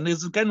me, and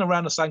is again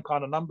around the same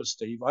kind of numbers,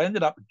 Steve, I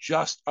ended up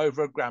just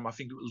over a gram. I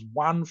think it was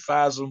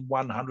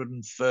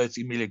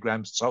 1,130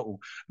 milligrams total.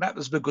 And that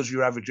was because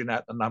you're averaging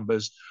out the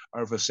numbers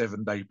over a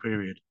 7-day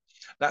period.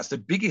 That's the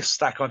biggest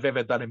stack I've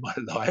ever done in my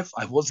life.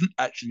 I wasn't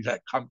actually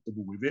that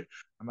comfortable with it.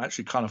 I'm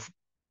actually kind of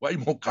way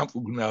more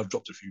comfortable now. I've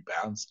dropped a few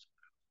pounds.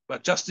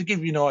 But just to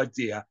give you an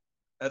idea,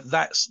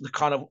 that's the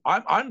kind of,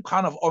 I'm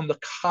kind of on the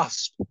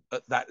cusp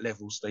at that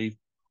level, Steve,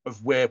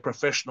 of where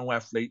professional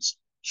athletes,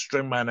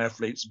 strongman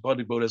athletes,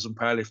 bodybuilders and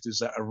powerlifters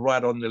that are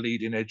right on the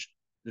leading edge,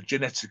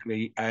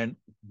 genetically and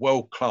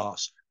world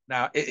class.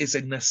 Now, it is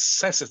a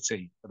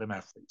necessity for them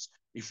athletes.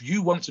 If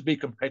you want to be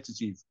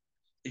competitive,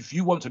 if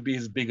you want to be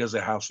as big as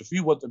a house, if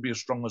you want to be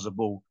as strong as a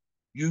bull,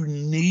 you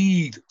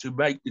need to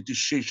make the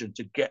decision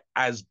to get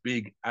as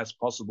big as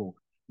possible.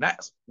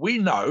 That's, we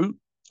know,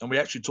 and we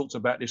actually talked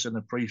about this in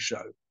the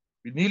pre-show,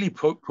 we nearly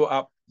put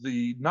up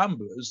the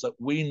numbers that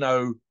we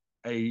know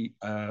a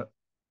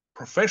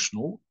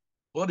professional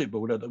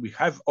bodybuilder that we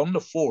have on the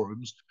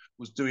forums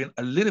was doing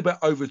a little bit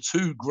over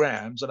 2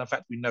 grams. And in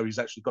fact, we know he's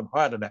actually gone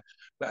higher than that.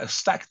 But a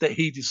stack that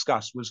he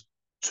discussed was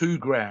 2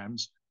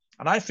 grams.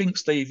 And I think,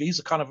 Steve, he's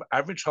a kind of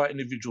average height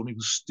individual, and he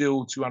was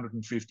still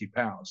 250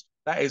 pounds.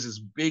 That is as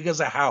big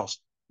as a house,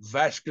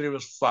 vascular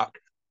as fuck,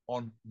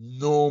 on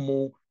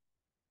normal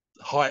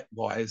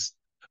height-wise,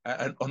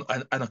 and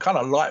a kind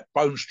of light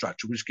bone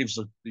structure, which gives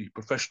the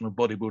professional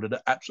bodybuilder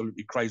the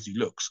absolutely crazy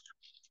looks.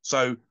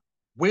 So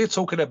we're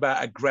talking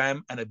about a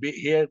gram and a bit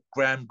here,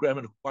 gram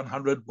and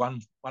 100,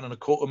 one and a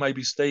quarter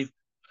maybe, Steve.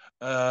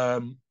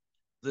 The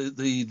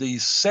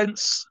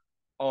sense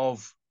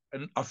of,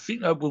 and I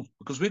think I will,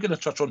 because we're going to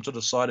touch on to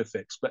the side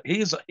effects, but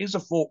here's a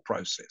thought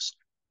process.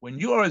 When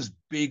you are as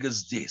big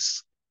as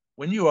this,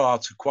 when you are,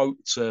 to quote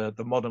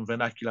the modern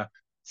vernacular,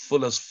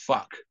 full as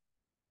fuck,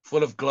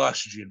 full of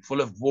glycogen,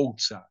 full of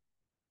water,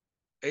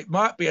 it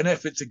might be an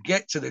effort to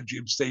get to the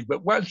gym, Steve,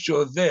 but once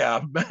you're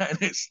there, man,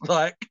 it's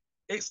like,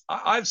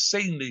 I've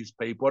seen these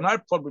people, and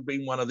I've probably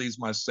been one of these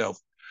myself.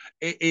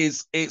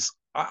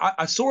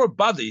 I saw a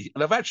buddy,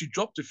 and I've actually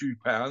dropped a few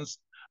pounds,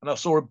 and I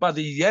saw a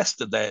buddy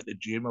yesterday at the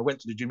gym. I went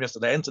to the gym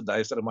yesterday and today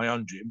instead of my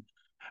own gym,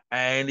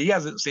 and he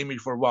hasn't seen me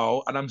for a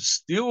while, and I'm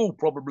still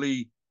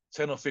probably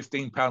 10 or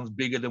 15 pounds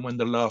bigger than when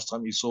the last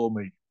time he saw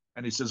me.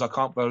 And he says, I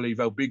can't believe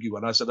how big you are.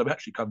 And I said, I've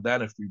actually come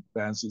down a few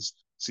pounds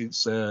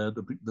since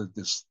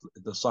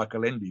the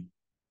cycle ended.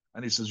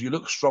 And he says, you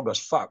look strong as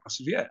fuck. I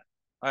said, yeah,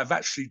 I've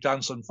actually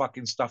done some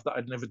fucking stuff that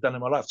I'd never done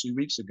in my life 2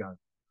 weeks ago.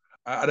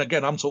 And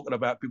again, I'm talking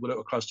about people that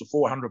were close to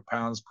 400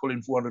 pounds,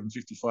 pulling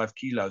 455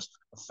 kilos,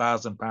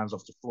 1,000 pounds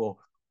off the floor.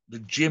 The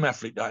gym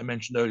athlete that I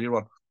mentioned earlier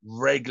on,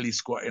 regularly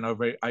squatting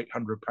over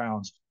 800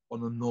 pounds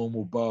on a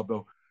normal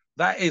barbell.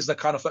 That is the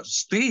kind of what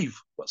Steve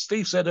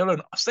said earlier.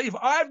 Steve,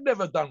 I've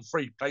never done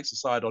 3 plates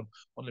aside on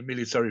the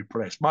military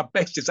press. My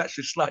best is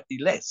actually slightly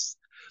less.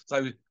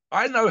 So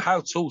I know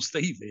how tall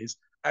Steve is,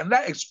 and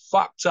that is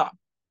fucked up.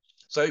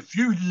 So if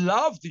you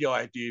love the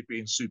idea of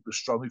being super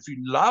strong, if you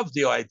love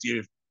the idea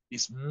of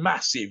this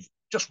massive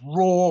just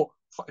raw.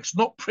 It's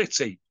not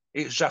pretty.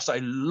 It's just a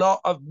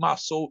lot of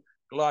muscle,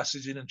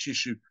 glycogen, and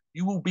tissue.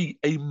 You will be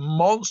a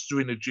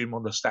monster in the gym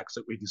on the stacks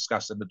that we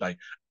discussed in the day.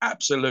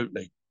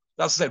 Absolutely.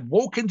 As I said,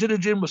 walking to the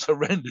gym was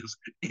horrendous.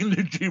 In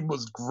the gym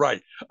was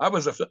great.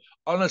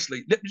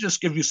 Honestly, let me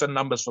just give you some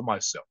numbers for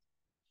myself.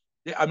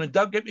 Yeah, I mean,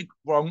 don't get me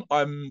wrong.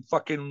 I'm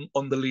fucking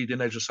on the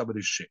leading edge of some of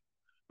this shit.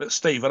 But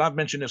Steve, and I've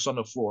mentioned this on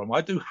the forum,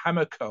 I do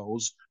hammer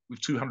curls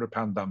with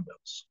 200-pound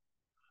dumbbells.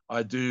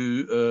 I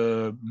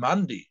do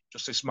Monday,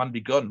 just this Monday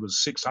gone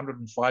was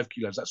 605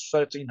 kilos. That's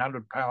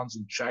 1,300 pounds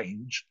and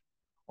change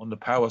on the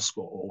power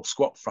squat or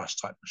squat thrust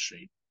type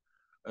machine.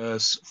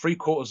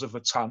 3/4 of a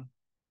ton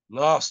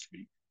last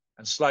week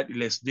and slightly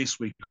less this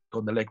week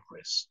on the leg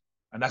press.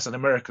 And that's an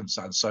American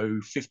son, so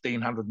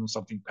 1,500 and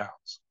something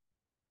pounds.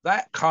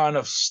 That kind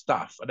of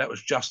stuff, and that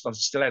was just, I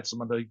still had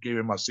some other gear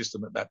in my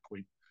system at that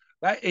point.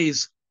 That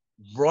is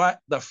right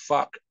the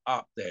fuck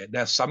up there.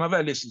 Now, some of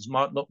our listeners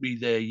might not be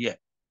there yet,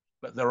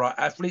 but there are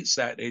athletes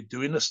out there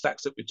doing the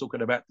stacks that we're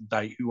talking about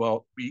today who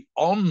are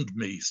beyond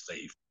me,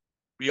 Steve,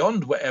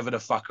 beyond whatever the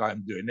fuck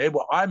I'm doing. They're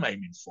what I'm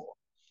aiming for.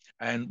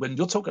 And when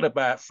you're talking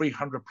about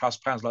 300 plus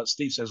pounds, like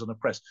Steve says on the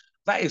press,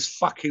 that is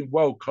fucking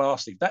world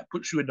class, Steve. That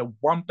puts you in the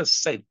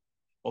 1%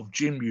 of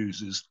gym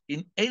users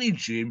in any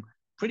gym,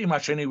 pretty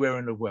much anywhere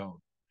in the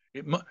world.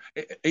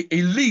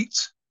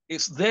 Elite,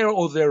 it's there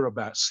or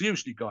thereabouts.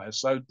 Seriously, guys.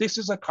 So this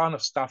is the kind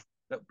of stuff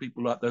that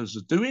people like those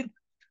are doing,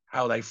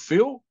 how they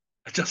feel,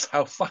 just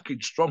how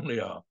fucking strong they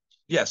are.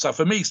 Yeah, so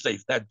for me,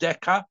 Steve, that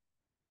Deca,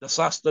 the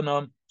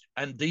Sustanon,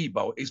 and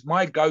Debo is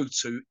my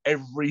go-to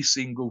every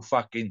single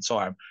fucking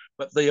time.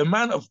 But the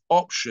amount of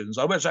options,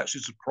 I was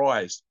actually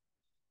surprised.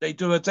 They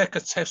do a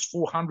Deca Test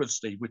 400,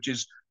 Steve, which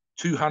is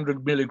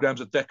 200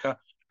 milligrams of Deca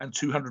and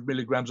 200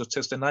 milligrams of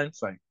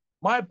testosterone.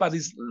 My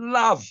buddies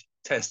love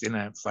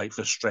testosterone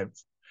for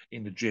strength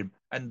in the gym.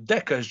 And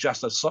Deca is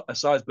just a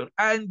size build,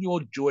 and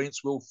your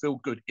joints will feel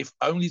good, if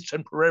only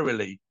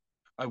temporarily.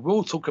 I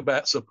will talk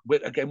about,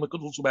 again, we're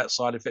going to talk about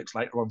side effects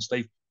later on,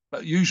 Steve,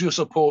 but use your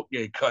support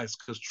gear, guys,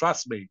 because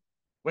trust me,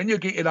 when you're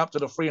getting up to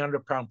the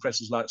 300-pound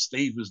presses like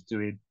Steve was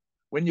doing,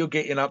 when you're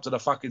getting up to the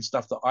fucking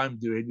stuff that I'm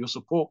doing, your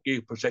support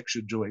gear protects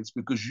your joints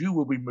because you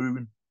will be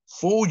moving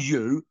for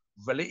you,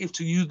 relative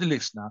to you, the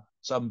listener,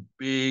 some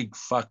big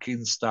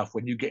fucking stuff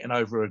when you're getting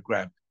over a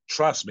gram.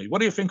 Trust me. What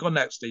do you think on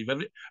that, Steve?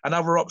 And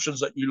other options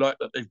that you like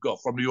that they've got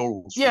from the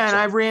orals? Yeah, and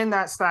I've ran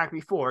that stack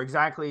before.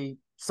 Exactly.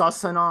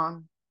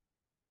 Sustanon,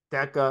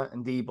 Deca,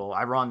 and Debo.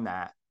 I run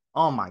that.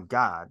 Oh my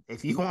God.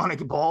 If you want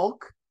to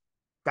bulk,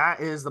 that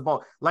is the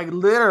bulk. Like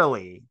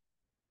literally,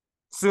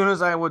 as soon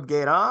as I would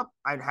get up,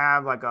 I'd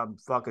have like a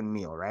fucking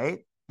meal, right?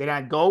 Then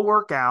I'd go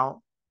work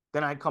out.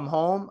 Then I'd come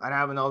home, I'd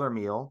have another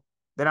meal.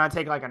 Then I'd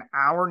take like an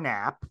hour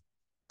nap.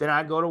 Then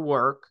I'd go to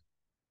work.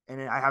 And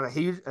then I'd have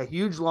a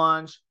huge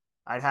lunch.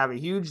 I'd have a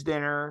huge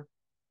dinner.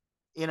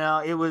 You know,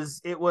 it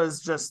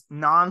was just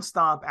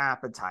nonstop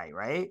appetite,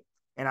 right?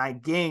 And I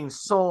gained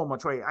so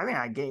much weight. I think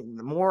I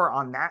gained more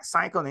on that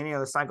cycle than any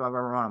other cycle I've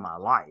ever run in my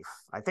life.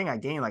 I think I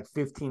gained like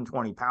 15,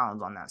 20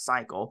 pounds on that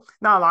cycle.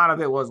 Now, a lot of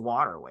it was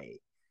water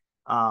weight.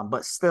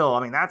 But still,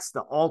 I mean, that's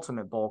the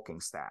ultimate bulking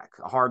stack,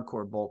 a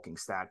hardcore bulking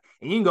stack.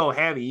 And you can go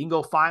heavy. You can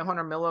go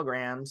 500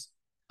 milligrams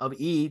of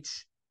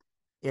each,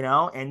 you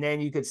know, and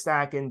then you could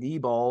stack in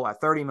Debo at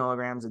 30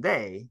 milligrams a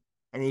day,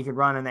 and then you could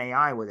run an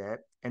AI with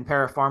it. And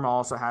Pharma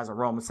also has a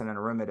Romacin and a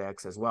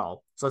Arimidex as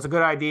well. So it's a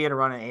good idea to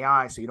run an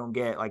AI so you don't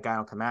get like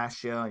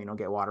gynecomastia, you don't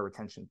get water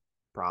retention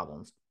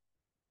problems.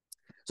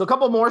 So a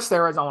couple more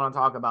steroids I want to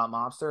talk about,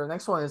 Mobster. The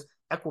next one is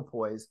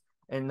Equipoise.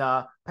 And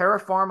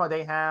Pharma,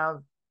 they have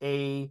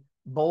a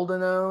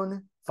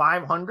Boldenone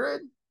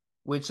 500,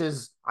 which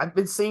is, I've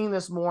been seeing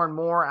this more and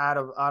more out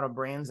of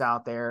brands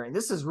out there. And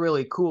this is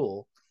really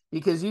cool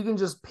because you can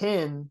just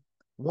pin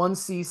 1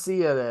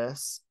 cc of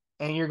this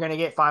and you're going to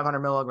get 500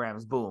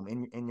 milligrams, boom,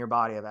 in your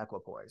body of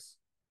Equipoise.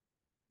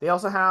 They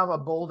also have a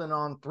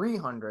Boldenone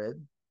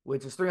 300,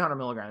 which is 300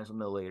 milligrams a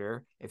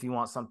milliliter if you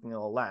want something a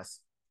little less.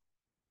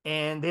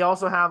 And they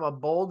also have a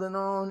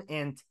Boldenone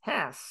and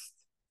Test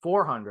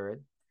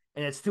 400,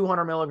 and it's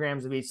 200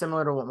 milligrams of each,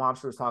 similar to what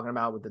Mobster was talking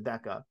about with the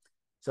Deca.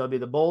 So it'd be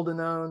the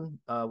Boldenone,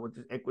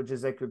 which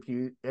is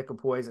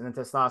Equipoise, and then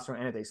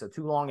testosterone and So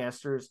 2 long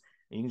esters,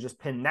 and you can just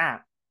pin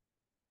that.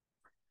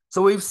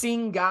 So we've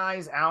seen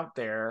guys out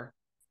there.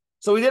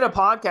 So we did a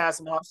podcast,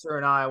 Mobster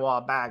and I, a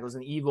while back. It was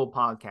an Evil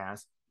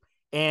podcast.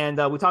 And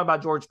we talked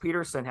about George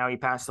Peterson, how he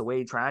passed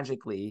away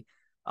tragically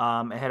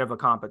ahead of a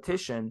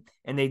competition.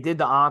 And they did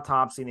the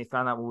autopsy and they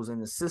found out what was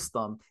in the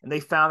system. And they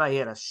found out he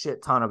had a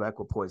shit ton of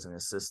Equipoise in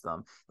his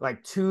system,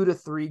 like 2 to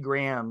 3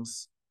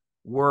 grams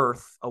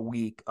worth a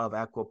week of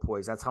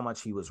Equipoise. That's how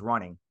much he was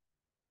running.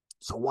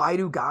 So why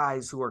do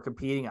guys who are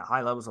competing at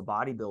high levels of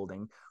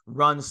bodybuilding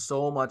run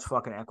so much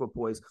fucking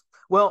Equipoise?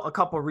 Well, a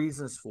couple of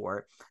reasons for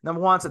it.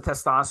 Number one, it's a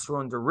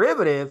testosterone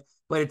derivative,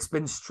 but it's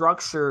been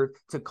structured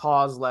to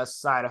cause less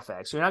side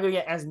effects. So you're not going to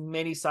get as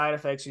many side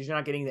effects. You're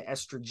not getting the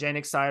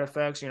estrogenic side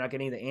effects. You're not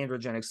getting the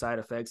androgenic side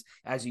effects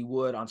as you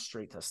would on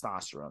straight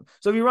testosterone.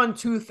 So if you run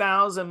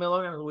 2,000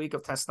 milligrams a week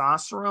of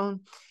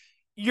testosterone,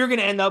 you're going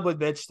to end up with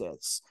bitch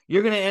tits.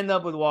 You're going to end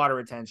up with water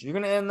retention. You're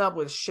going to end up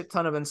with a shit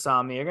ton of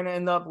insomnia. You're going to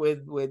end up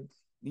with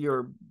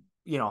your,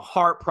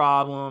 heart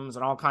problems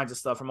and all kinds of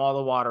stuff from all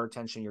the water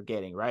retention you're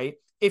getting, right?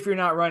 If you're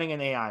not running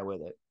an AI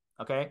with it,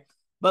 okay?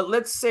 But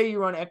let's say you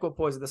run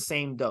equipoise at the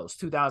same dose,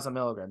 2,000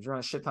 milligrams. You run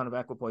a shit ton of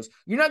equipoise.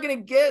 You're not going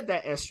to get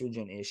that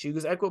estrogen issue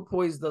because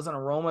equipoise doesn't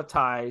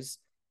aromatize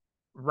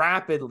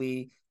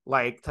rapidly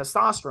like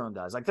testosterone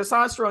does. Like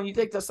testosterone, you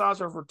take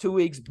testosterone for 2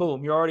 weeks,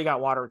 boom, you already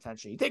got water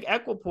retention. You take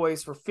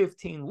equipoise for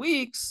 15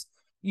 weeks,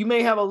 you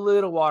may have a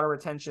little water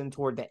retention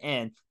toward the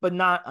end, but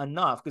not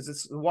enough because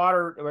it's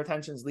water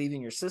retention is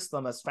leaving your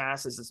system as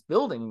fast as it's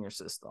building in your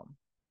system.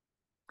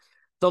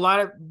 So a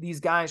lot of these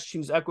guys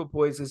choose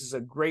equipoise. This is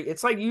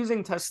it's like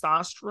using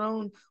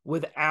testosterone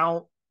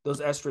without those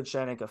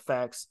estrogenic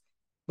effects,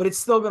 but it's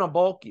still going to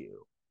bulk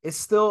you. It's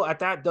still at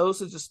that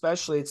dosage,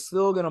 especially, it's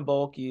still going to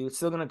bulk you. It's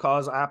still going to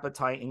cause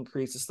appetite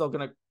increase. It's still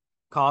going to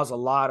cause a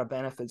lot of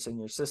benefits in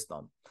your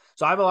system.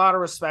 So I have a lot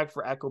of respect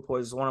for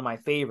equipoise. It's one of my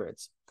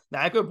favorites.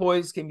 Now,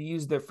 equipoise can be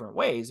used different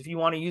ways. If you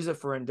want to use it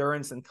for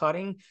endurance and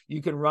cutting,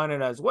 you can run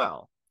it as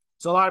well.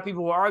 So a lot of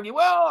people will argue,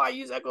 well, I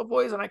use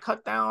equipoise and I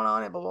cut down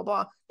on it, blah, blah,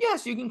 blah.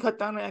 Yes, you can cut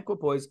down on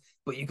equipoise,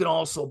 but you can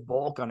also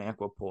bulk on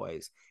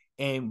equipoise.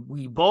 And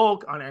we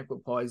bulk on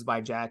equipoise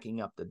by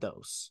jacking up the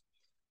dose.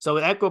 So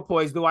with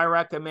equipoise, do I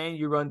recommend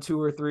you run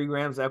 2 or 3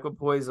 grams of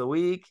equipoise a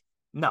week?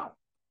 No,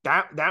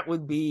 that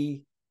would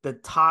be the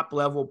top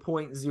level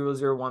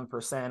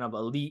 0.001% of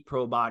elite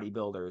pro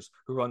bodybuilders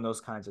who run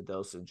those kinds of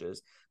dosages.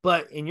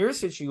 But in your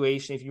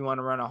situation, if you want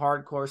to run a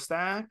hardcore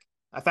stack,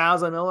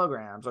 1,000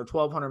 milligrams or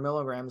 1,200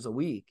 milligrams a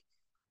week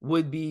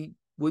would be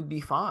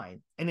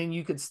fine. And then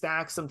you could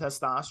stack some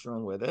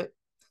testosterone with it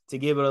to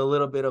give it a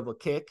little bit of a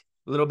kick,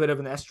 a little bit of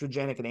an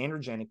estrogenic and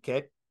androgenic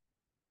kick.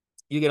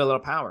 You get a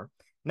little power.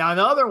 Now,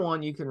 another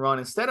one you can run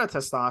instead of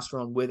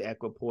testosterone with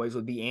equipoise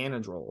would be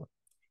anadrol.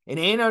 And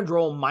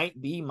anadrol might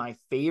be my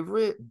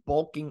favorite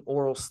bulking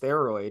oral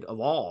steroid of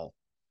all.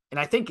 And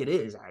I think it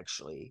is,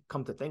 actually,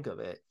 come to think of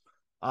it.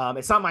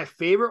 It's not my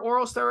favorite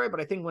oral steroid,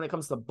 but I think when it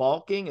comes to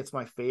bulking, it's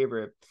my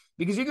favorite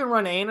because you can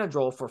run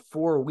anadrol for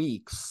 4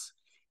 weeks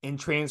and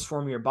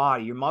transform your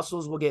body. Your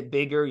muscles will get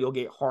bigger, you'll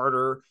get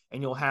harder,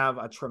 and you'll have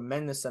a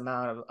tremendous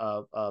amount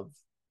of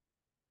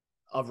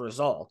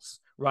results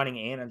running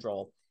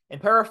anadrol.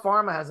 And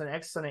Pharma has an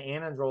excellent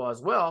anadrol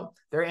as well.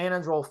 They're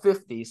anadrol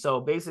 50. So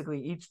basically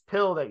each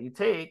pill that you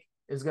take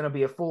is going to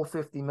be a full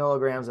 50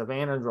 milligrams of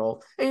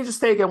anadrol. And you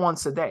just take it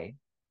once a day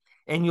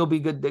and you'll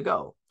be good to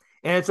go.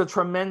 And it's a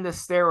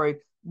tremendous steroid.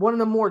 One of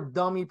the more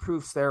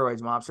dummy-proof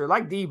steroids, Mobster,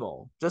 like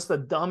Debo, just a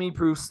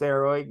dummy-proof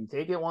steroid. You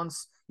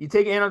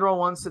take anadrol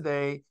once a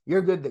day,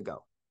 you're good to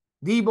go.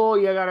 Debo,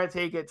 you got to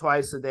take it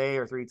twice a day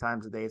or 3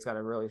 times a day. It's got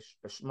a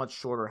much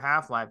shorter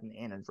half-life than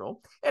anadrol.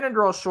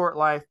 Anadrol's short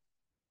life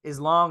is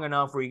long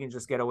enough where you can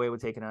just get away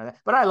with taking that.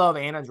 But I love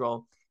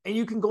anadrol. And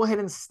you can go ahead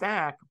and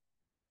stack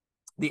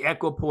the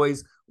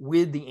equipoise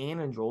with the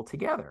anadrol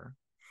together.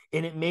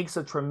 And it makes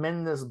a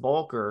tremendous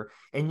bulker.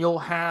 And you'll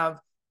have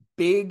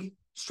big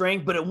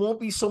strength, but it won't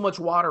be so much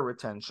water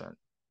retention.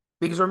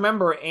 Because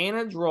remember,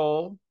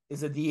 anadrol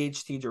is a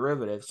DHT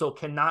derivative, so it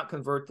cannot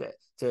convert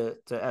to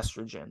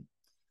estrogen.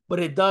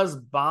 But it does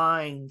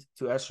bind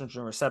to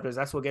estrogen receptors.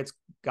 That's what gets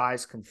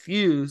guys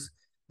confused.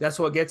 That's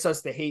what gets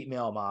us to hate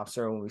male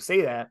mobster when we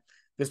say that,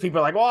 because people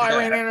are like, "Oh, I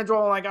ran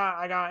anadrol and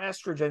I got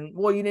estrogen."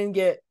 Well, you didn't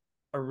get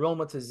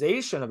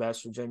aromatization of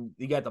estrogen;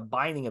 you got the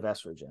binding of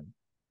estrogen.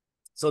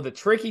 So the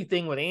tricky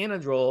thing with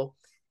anadrol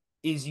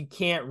is you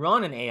can't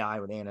run an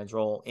AI with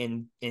anadrol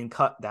and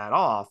cut that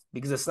off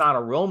because it's not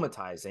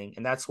aromatizing,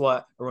 and that's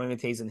what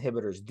aromatase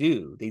inhibitors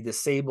do. They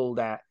disable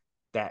that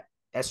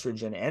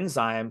estrogen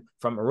enzyme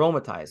from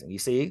aromatizing. You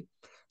see,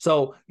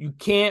 so you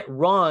can't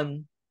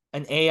run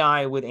an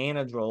AI with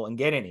anadrol and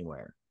get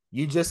anywhere.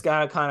 You just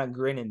got to kind of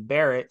grin and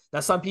bear it.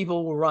 Now, some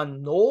people will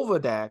run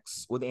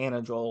Nolvadex with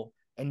anadrol,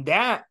 and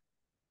that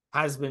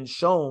has been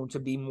shown to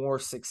be more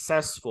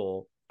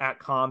successful at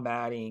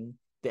combating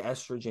the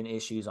estrogen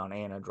issues on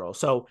anadrol.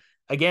 So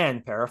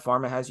again,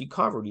 Pharma has you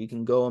covered. You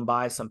can go and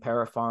buy some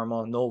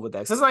Pharma Nolvadex.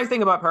 That's the nice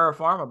thing about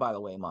Pharma, by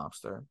the way,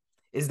 Mobster,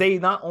 is they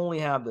not only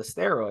have the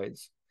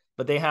steroids,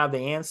 but they have the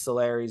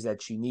ancillaries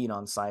that you need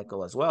on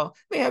cycle as well.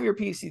 They have your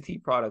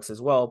PCT products as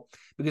well,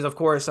 because of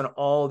course, in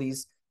all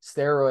these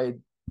steroid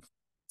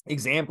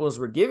examples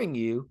we're giving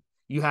you,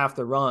 you have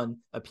to run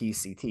a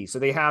PCT. So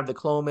they have the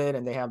Clomid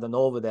and they have the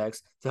Nolvadex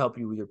to help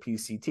you with your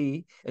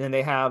PCT. And then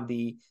they have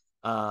the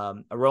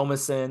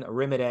Aromacin,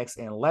 Arimidex,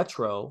 and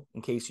Letro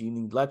in case you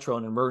need Letro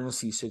in an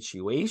emergency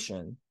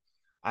situation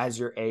as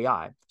your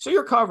AI. So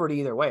you're covered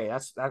either way. I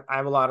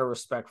have a lot of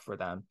respect for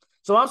them.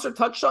 So I'll also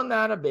touch on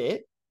that a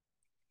bit.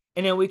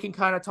 And then we can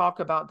kind of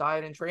talk about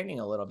diet and training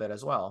a little bit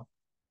as well.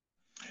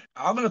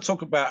 I'm going to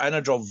talk about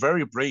anadrol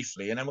very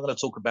briefly, and then we're going to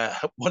talk about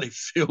what it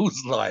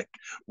feels like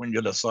when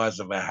you're the size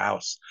of a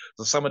house.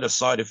 So some of the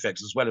side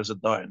effects, as well as the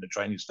diet and the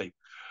training, Steve.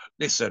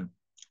 Listen,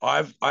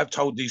 I've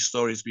told these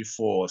stories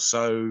before,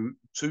 so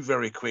 2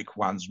 very quick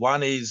ones.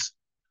 One is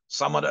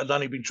someone that had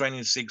only been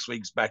training 6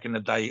 weeks back in the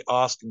day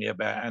asking me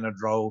about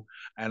Anadrol,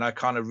 and I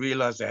kind of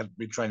realized they hadn't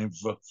been training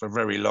for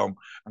very long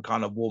and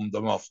kind of warmed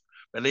them off.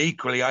 But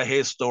equally, I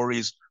hear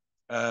stories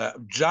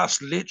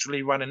just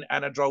literally running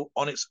Anadrol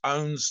on its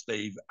own,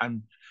 Steve.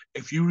 And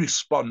if you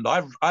respond,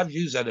 I've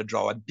used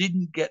Anadrol. I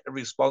didn't get the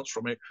response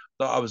from it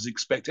that I was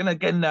expecting.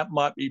 Again, that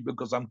might be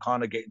because I'm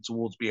kind of getting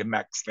towards being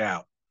maxed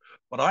out.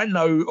 But I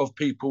know of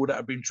people that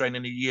have been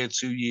training a year,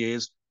 2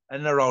 years,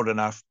 and they're old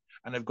enough,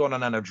 and they've gone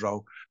on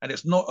Anadrol, and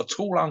it's not at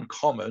all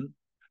uncommon.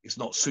 It's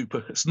not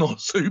super. It's not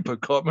super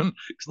common.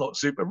 It's not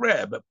super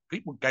rare. But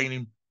people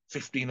gaining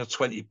 15 or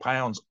 20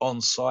 pounds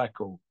on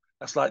cycle.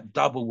 That's like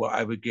double what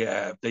I would get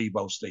out of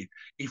Debo, Steve.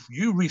 If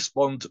you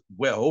respond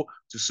well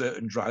to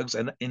certain drugs,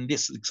 and in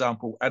this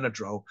example,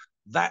 Anadrol,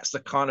 that's the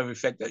kind of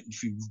effect that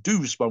if you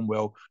do respond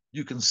well,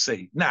 you can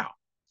see. Now,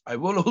 I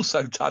will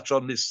also touch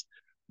on this.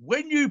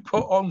 When you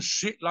put on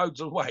shitloads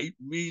of weight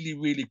really,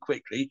 really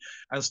quickly,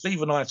 and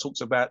Steve and I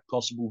talked about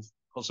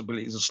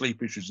possibilities of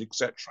sleep issues,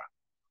 etc.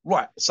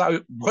 Right.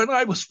 So when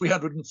I was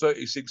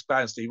 336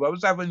 pounds, Steve, I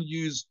was having to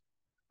use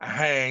a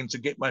hand to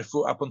get my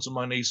foot up onto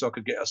my knee so I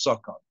could get a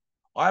sock on.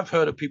 I've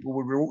heard of people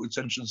with remote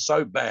retention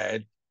so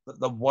bad that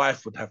the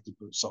wife would have to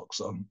put socks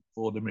on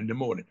for them in the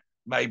morning.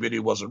 Maybe they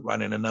wasn't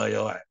running an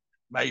AI.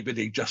 Maybe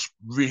they just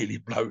really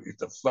bloated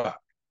the fuck.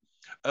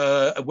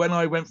 When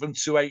I went from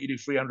 280 to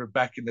 300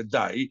 back in the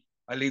day,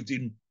 I lived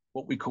in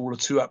what we call a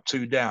 2 up,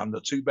 2 down, the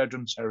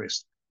 2-bedroom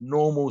terrace,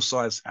 normal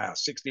size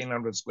house,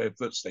 1,600 square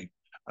foot, Steve.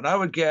 And I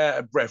would get out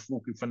of breath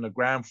walking from the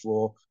ground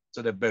floor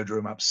to the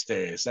bedroom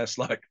upstairs. That's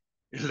like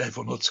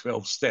 11 or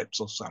 12 steps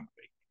or something.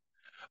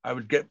 I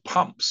would get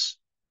pumps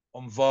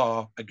on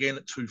VAR, again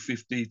at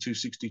 250,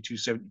 260,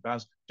 270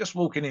 pounds, just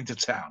walking into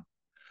town.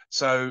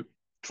 So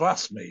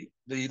trust me,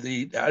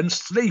 and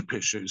sleep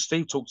issues.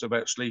 Steve talks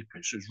about sleep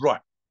issues. Right.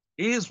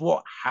 Here's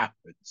what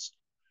happens.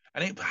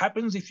 And it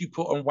happens if you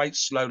put on weight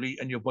slowly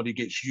and your body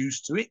gets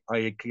used to it,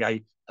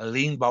 aka a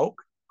lean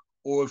bulk,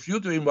 or if you're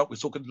doing what we're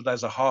talking today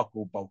as a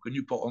hardcore bulk and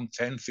you put on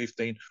 10,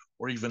 15,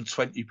 or even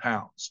 20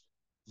 pounds.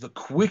 The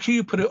quicker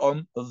you put it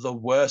on, the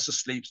worse the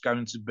sleep's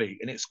going to be.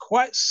 And it's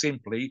quite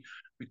simply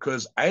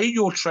because A,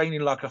 you're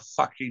training like a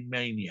fucking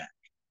maniac.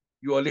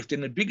 You are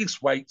lifting the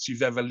biggest weights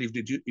you've ever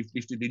lifted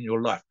in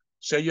your life.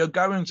 So you're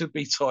going to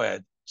be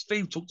tired.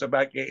 Steve talked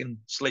about getting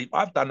sleep.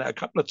 I've done that a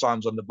couple of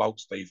times on the bulk,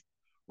 Steve,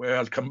 where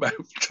I'd come back,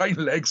 train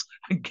legs,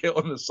 and get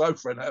on the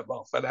sofa and have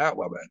half an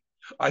hour, man.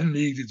 I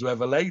needed to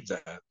have a lay down.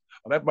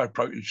 I'd have my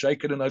protein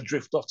shake and then I'd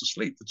drift off to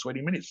sleep for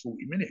 20 minutes,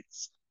 40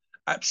 minutes.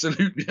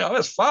 Absolutely. I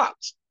was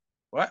fucked.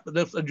 Right?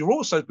 And you're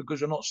also,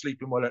 because you're not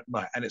sleeping well at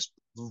night, and it's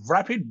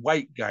rapid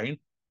weight gain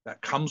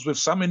that comes with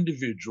some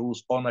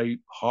individuals on a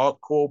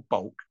hardcore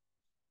bulk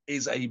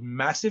is a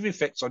massive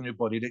effect on your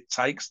body that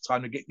takes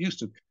time to get used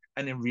to.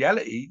 And in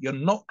reality, you're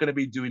not going to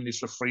be doing this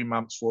for 3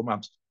 months, 4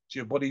 months. So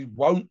your body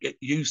won't get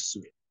used to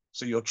it.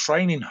 So you're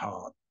training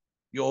hard.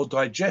 Your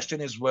digestion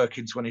is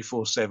working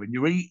 24/7.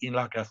 You're eating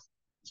like a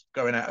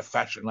going out of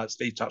fashion, like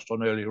Steve touched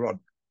on earlier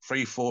on,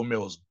 3-4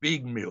 meals,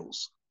 big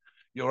meals.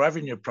 You're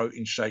having your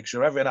protein shakes,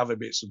 you're having other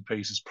bits and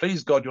pieces.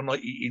 Please God, you're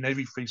not eating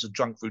every piece of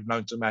junk food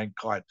known to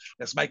mankind.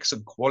 Let's make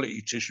some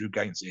quality tissue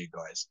gains here,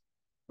 guys.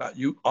 But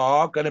you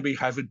are going to be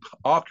having,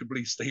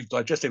 arguably, Steve,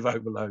 digestive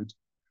overload.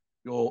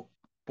 You're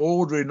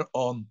bordering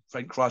on,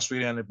 thank Christ for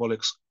the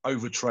anabolics,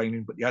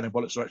 overtraining, but the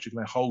anabolics are actually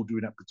going to hold you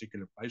in that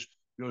particular place.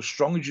 You're as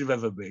strong as you've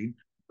ever been,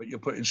 but you're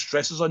putting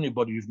stresses on your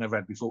body you've never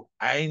had before,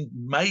 and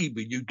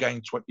maybe you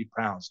gain 20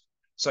 pounds.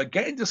 So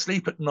getting to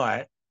sleep at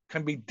night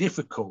can be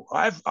difficult.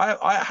 I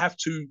have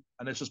to,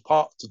 and this is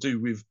part to do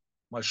with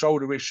my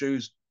shoulder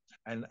issues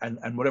and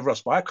whatever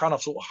else, but I kind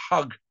of sort of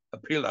hug a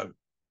pillow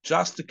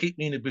just to keep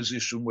me in a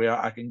position where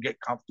I can get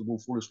comfortable,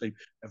 fall asleep.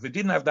 If I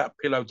didn't have that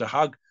pillow to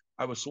hug,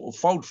 I would sort of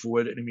fold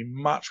forward and it'd be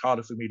much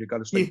harder for me to go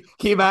to sleep.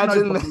 Can you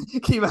imagine?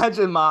 Can you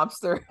imagine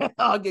Mobster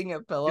hugging a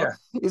pillow?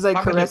 Yeah, He's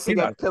like caressing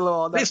a pillow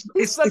all day.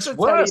 He's such a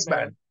worse, teddy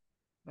bear. man.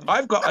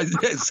 I've got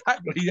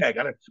exactly, yeah.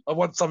 I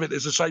want something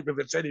that's the shape of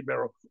a teddy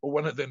bear or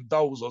one of them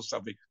dolls or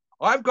something.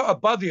 I've got a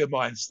buddy of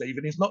mine, Steve,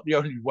 and he's not the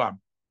only one,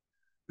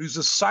 who's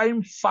the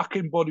same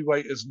fucking body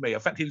weight as me. In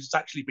fact, he's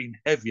actually been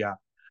heavier,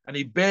 and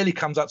he barely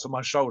comes up to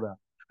my shoulder.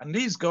 And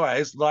these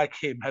guys, like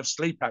him, have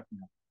sleep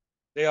apnea.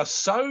 They are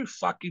so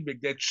fucking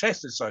big. Their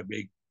chest is so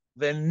big,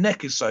 their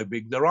neck is so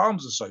big, their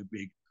arms are so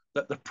big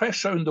that the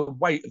pressure and the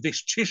weight of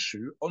this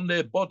tissue on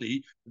their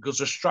body, because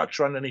the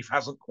structure underneath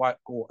hasn't quite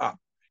caught up,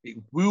 it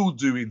will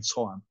do in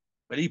time.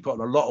 But he put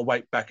on a lot of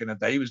weight back in the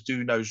day. He was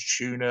doing those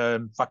tuna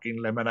and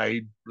fucking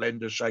lemonade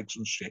blender shakes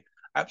and shit.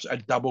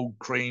 Absolutely double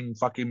cream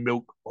fucking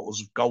milk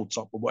bottles of Gold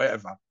Top or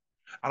whatever.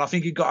 And I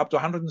think he got up to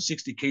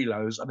 160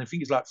 kilos, and I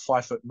think he's like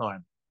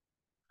 5'9".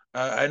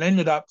 And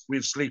ended up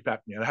with sleep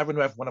apnea and having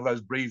to have one of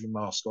those breathing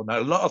masks on. Now,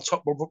 a lot of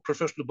top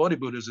professional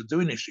bodybuilders are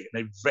doing this shit,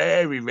 and they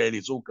very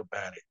rarely talk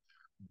about it.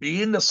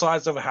 Being the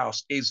size of a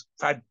house is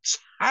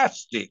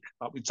fantastic,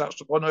 like we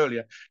touched upon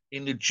earlier,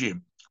 in the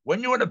gym.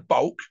 When you're in a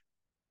bulk,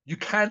 you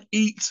can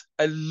eat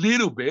a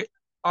little bit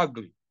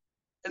ugly,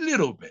 a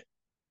little bit.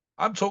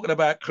 I'm talking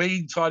about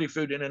clean, tidy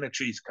food and then a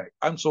cheesecake.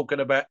 I'm talking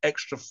about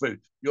extra food.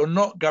 You're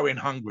not going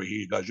hungry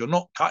here, guys. You're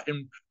not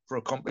cutting for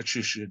a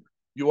competition.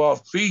 You are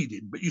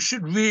feeding, but you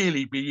should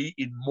really be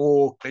eating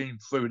more clean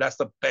food. That's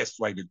the best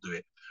way to do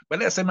it. But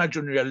let's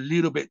imagine you're a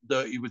little bit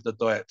dirty with the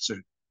diet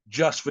too,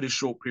 just for this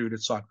short period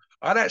of time.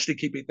 I'd actually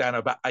keep it down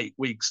about 8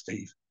 weeks,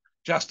 Steve,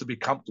 just to be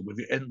comfortable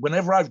with it. And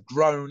whenever I've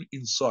grown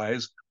in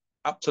size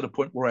up to the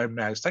point where I am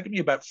now, it's taken me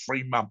about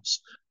 3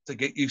 months to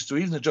get used to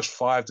even just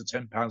 5 to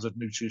 10 pounds of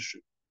new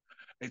tissue.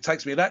 It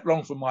takes me that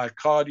long for my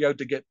cardio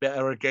to get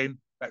better again,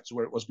 back to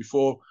where it was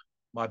before.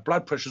 My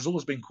blood pressure's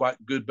always been quite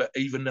good, but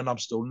even then, I'm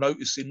still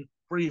noticing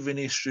breathing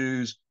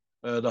issues,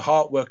 the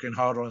heart working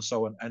harder, and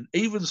so on. And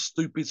even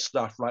stupid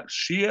stuff like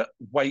sheer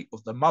weight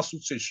of the muscle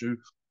tissue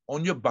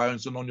on your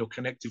bones and on your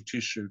connective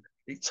tissue.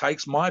 It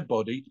takes my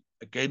body,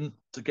 again,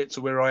 to get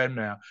to where I am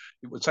now,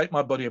 it would take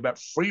my body about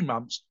 3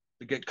 months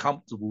to get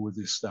comfortable with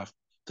this stuff,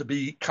 to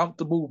be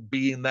comfortable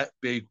being that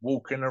big,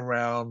 walking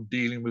around,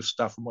 dealing with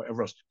stuff and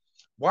whatever else.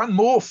 One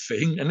more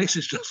thing, and this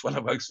is just one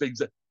of those things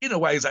that in a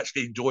way is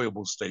actually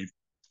enjoyable, Steve.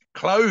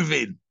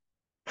 Clothing.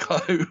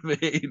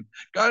 Clothing.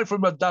 Going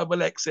from a double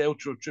XL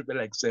to a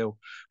triple XL,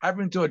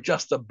 having to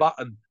adjust a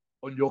button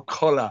on your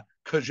collar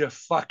because your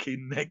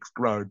fucking neck's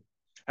grown,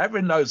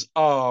 having those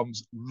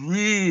arms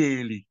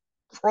really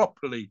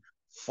properly,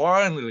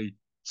 finally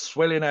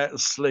swelling out the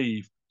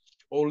sleeve,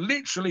 or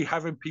literally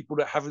having people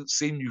that haven't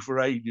seen you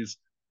for ages.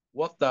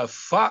 What the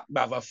fuck,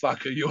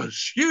 motherfucker? You're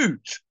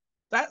huge.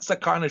 That's the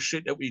kind of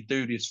shit that we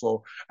do this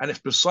for. And it's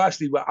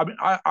precisely what I mean.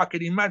 I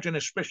can imagine,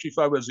 especially if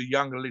I was a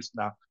younger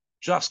listener,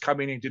 just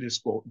coming into this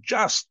sport,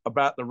 just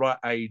about the right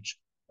age,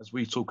 as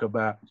we talk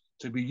about,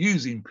 to be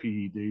using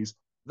PEDs.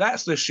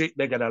 That's the shit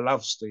they're going to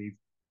love, Steve.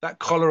 That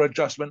collar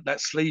adjustment,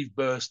 that sleeve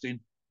bursting,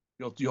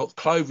 your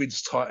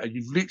clothing's tighter.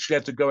 You've literally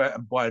had to go out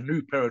and buy a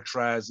new pair of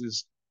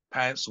trousers,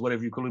 pants,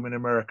 whatever you call them in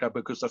America,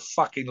 because the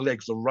fucking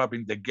legs are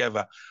rubbing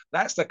together.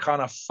 That's the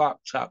kind of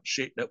fucked up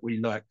shit that we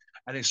like.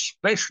 And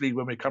especially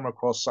when we come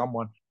across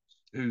someone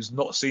who's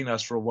not seen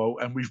us for a while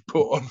and we've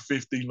put on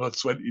 15 or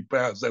 20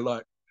 pounds, they're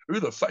like, who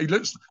the fuck? He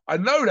looks, I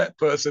know that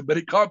person, but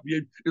it can't be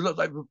him. He looks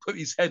like we put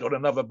his head on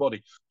another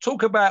body.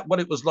 Talk about what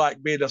it was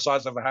like being the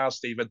size of a house,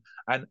 Stephen,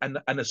 and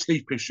the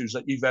sleep issues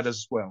that you've had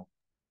as well.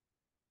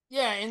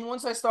 Yeah, and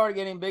once I started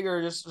getting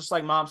bigger, just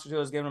like Mobster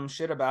was giving them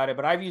shit about it,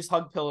 but I've used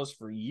hug pillows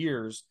for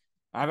years.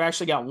 I've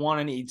actually got one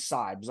on each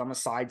side because I'm a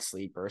side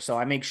sleeper. So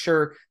I make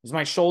sure, because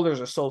my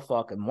shoulders are so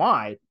fucking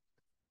wide.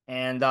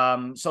 And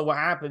so what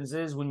happens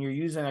is when you're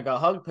using like a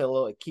hug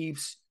pillow, it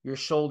keeps your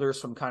shoulders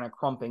from kind of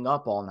crumping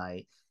up all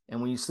night. And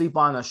when you sleep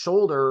on a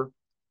shoulder,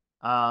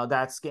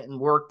 that's getting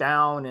worked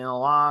down and a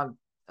lot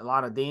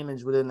of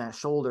damage within that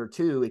shoulder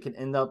too. It can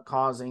end up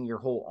causing your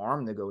whole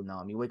arm to go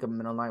numb. You wake up in the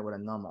middle of the night with a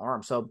numb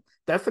arm. So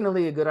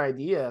definitely a good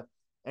idea.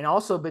 And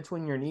also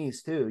between your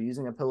knees too,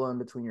 using a pillow in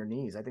between your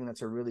knees. I think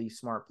that's a really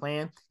smart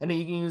plan. And then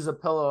you can use a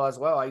pillow as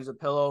well. I use a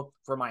pillow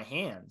for my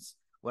hands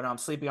when I'm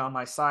sleeping on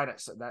my side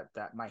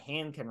that my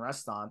hand can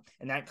rest on.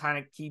 And that kind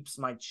of keeps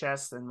my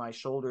chest and my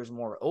shoulders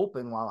more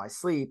open while I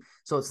sleep.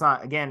 So it's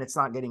not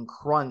getting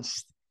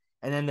crunched.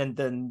 And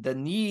then the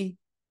knee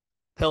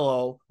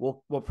pillow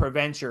will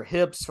prevent your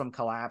hips from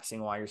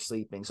collapsing while you're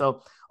sleeping.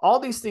 So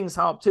all these things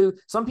help too.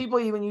 Some people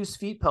even use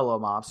feet pillow,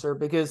 Mobster,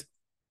 because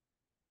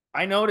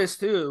I notice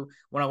too,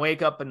 when I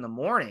wake up in the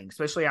morning,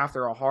 especially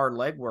after a hard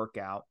leg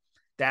workout,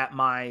 that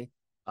my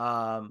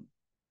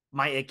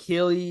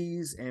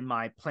Achilles and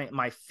my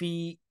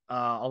feet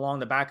along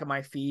the back of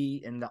my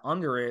feet and the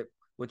under it,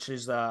 which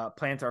is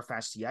plantar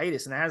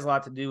fasciitis, and that has a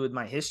lot to do with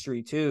my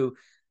history too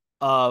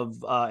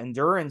of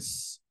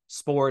endurance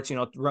sports. You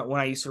know, when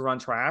I used to run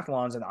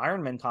triathlons and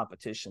Ironman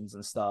competitions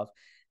and stuff,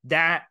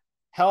 that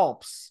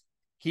helps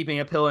keeping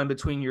a pillow in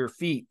between your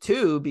feet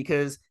too,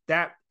 because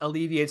that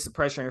alleviates the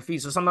pressure on your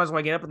feet. So sometimes when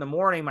I get up in the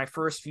morning, my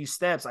first few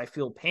steps, I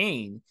feel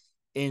pain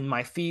in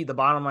my feet, the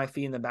bottom of my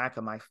feet and the back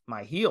of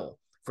my heel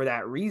for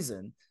that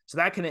reason. So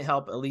that can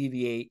help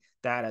alleviate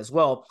that as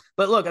well.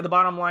 But look, at the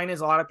bottom line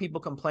is a lot of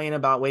people complain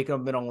about waking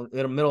up in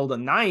the middle of the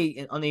night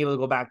and unable to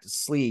go back to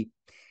sleep.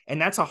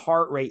 And that's a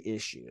heart rate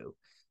issue.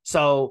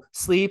 So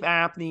sleep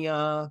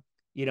apnea,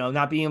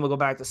 not being able to go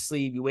back to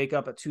sleep. You wake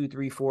up at 2,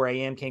 3, 4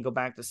 a.m., can't go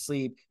back to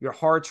sleep. Your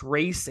heart's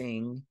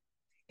racing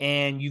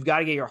and you've got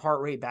to get your heart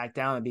rate back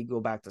down and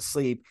go back to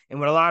sleep. And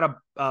what a lot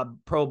of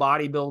pro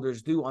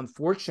bodybuilders do,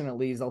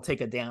 unfortunately, is they'll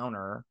take a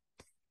downer,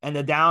 and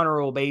the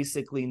downer will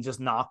basically just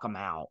knock them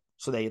out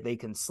so they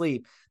can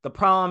sleep. The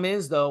problem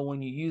is, though,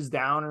 when you use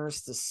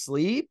downers to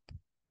sleep,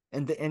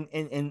 and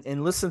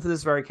listen to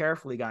this very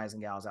carefully, guys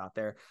and gals out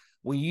there,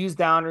 when you use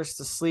downers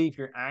to sleep,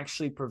 you're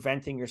actually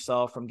preventing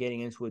yourself from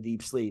getting into a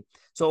deep sleep.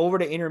 So over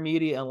the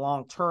intermediate and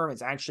long term,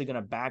 it's actually going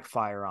to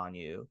backfire on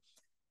you.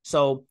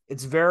 So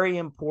it's very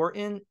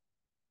important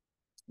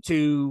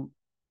to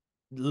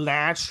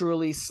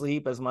naturally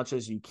sleep as much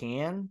as you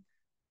can.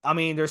 I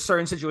mean, there's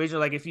certain situations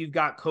like if you've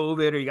got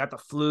COVID or you got the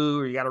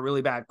flu or you got a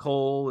really bad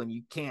cold and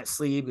you can't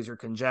sleep because you're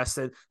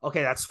congested.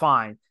 Okay, that's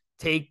fine.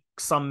 take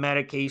some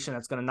medication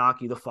that's going to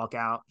knock you the fuck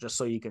out just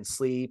so you can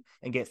sleep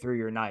and get through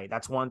your night.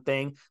 That's one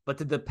thing. But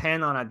to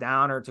depend on a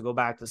downer to go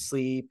back to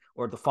sleep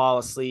or to fall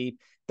asleep,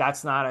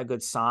 that's not a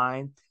good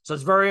sign. So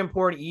it's very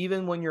important,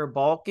 even when you're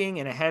bulking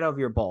and ahead of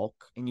your bulk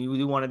and you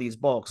do one of these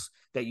bulks,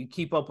 that you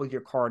keep up with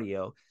your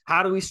cardio.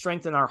 How do we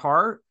strengthen our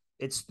heart?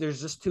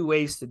 There's just two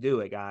ways to do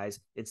it, guys.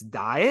 It's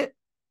diet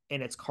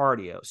and it's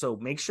cardio. So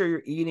make sure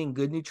you're eating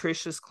good,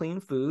 nutritious,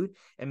 clean food,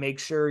 and make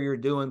sure you're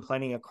doing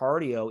plenty of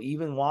cardio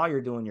even while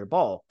you're doing your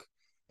bulk.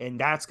 And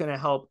that's going to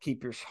help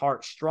keep your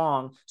heart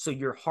strong so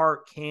your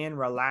heart can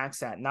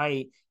relax at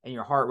night and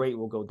your heart rate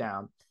will go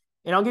down.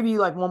 And I'll give you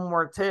like one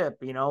more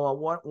tip,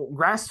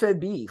 grass-fed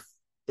beef.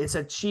 It's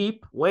a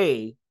cheap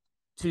way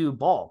to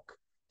bulk.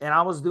 And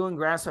I was doing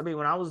grass-fed beef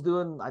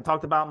I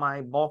talked about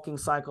my bulking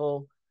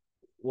cycle,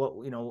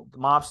 the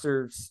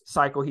mobster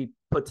cycle he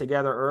put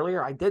together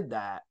earlier. I did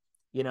that,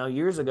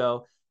 years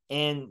ago.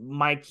 And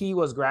my key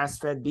was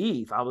grass-fed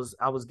beef. I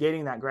was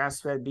getting that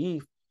grass-fed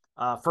beef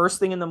first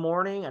thing in the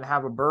morning and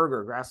have a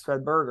burger,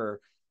 grass-fed burger,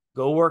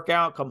 go work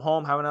out, come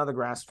home, have another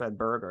grass-fed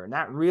burger. And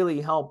that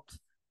really helped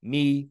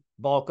me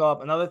bulk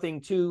up. Another thing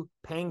too,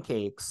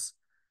 pancakes.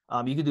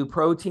 You can do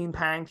protein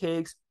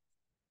pancakes.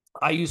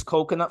 I use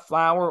coconut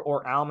flour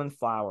or almond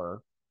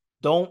flour.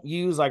 Don't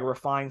use like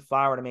refined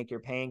flour to make your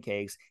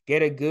pancakes.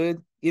 Get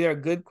either a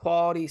good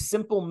quality,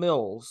 Simple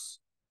Mills.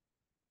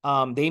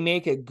 They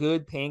make a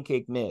good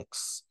pancake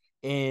mix.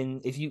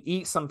 And if you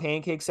eat some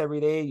pancakes every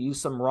day,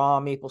 use some raw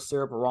maple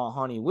syrup or raw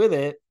honey with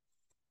it,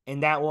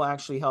 and that will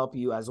actually help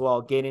you as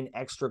well get in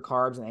extra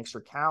carbs and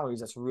extra calories.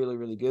 That's really,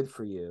 really good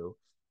for you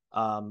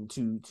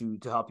to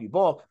help you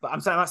bulk. But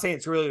I'm not saying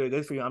it's really, really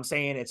good for you. I'm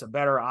saying it's a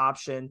better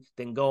option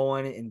than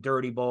going and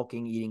dirty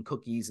bulking, eating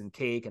cookies and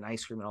cake and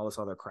ice cream and all this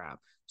other crap.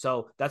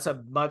 So that's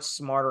a much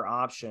smarter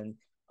option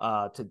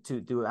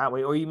to do it that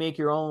way. Or you make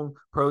your own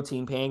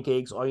protein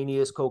pancakes. All you need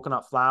is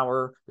coconut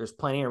flour. There's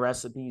plenty of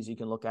recipes you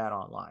can look at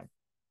online.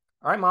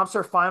 All right,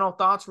 Mobster, final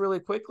thoughts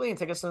really quickly and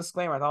take us to the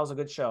disclaimer. I thought it was a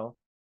good show.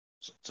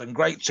 Some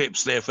great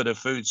tips there for the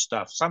food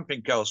stuff.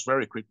 Something else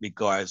very quickly,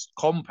 guys.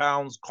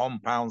 Compounds.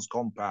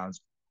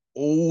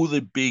 All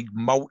the big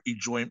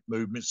multi-joint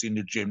movements in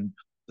the gym,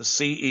 the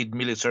seated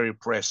military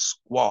press,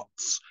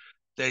 squats,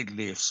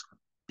 deadlifts,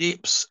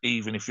 dips,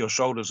 even if your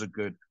shoulders are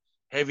good,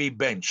 heavy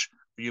bench.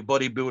 For your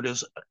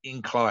bodybuilders,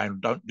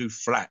 incline, don't do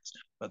flat.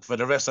 But for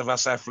the rest of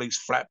us athletes,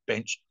 flat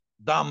bench,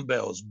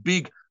 dumbbells,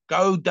 big,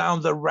 go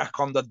down the rack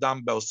on the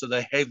dumbbells to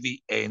the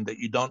heavy end that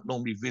you don't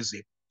normally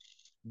visit.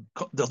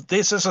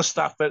 This is the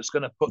stuff that's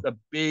going to put the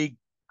big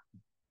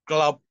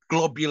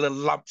globular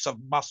lumps of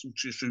muscle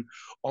tissue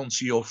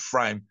onto your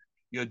frame.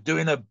 You're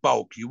doing a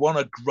bulk. You want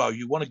to grow.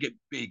 You want to get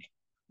big.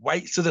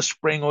 Wait till the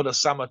spring or the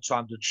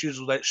summertime to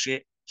chisel that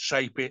shit,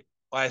 shape it,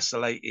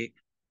 isolate it,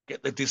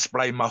 get the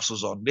display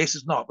muscles on. This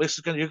is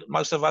going to,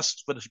 most of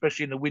us, but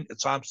especially in the winter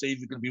time, Steve,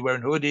 you're going to be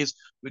wearing hoodies.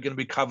 We're going to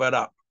be covered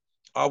up.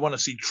 I want to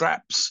see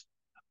traps.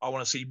 I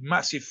want to see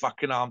massive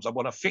fucking arms. I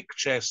want a thick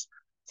chest,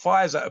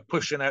 thighs that are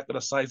pushing out to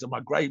the sides of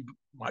my grey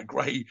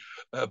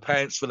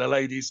pants for the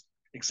ladies,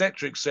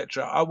 etc.,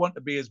 etc. I want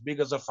to be as big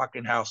as a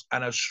fucking house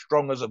and as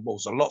strong as a bull.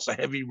 So lots of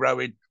heavy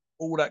rowing,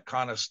 all that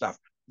kind of stuff.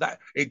 That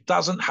it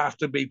doesn't have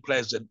to be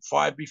pleasant.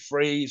 5B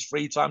freeze,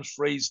 3 times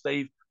freeze,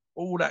 Steve,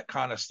 all that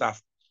kind of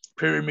stuff.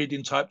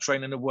 Pyramiding type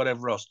training or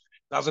whatever else.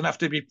 Doesn't have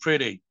to be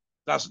pretty.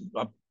 Doesn't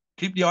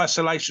keep the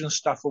isolation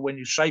stuff for when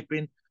you're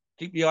shaping.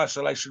 Keep the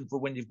isolation for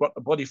when you've got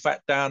the body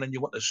fat down and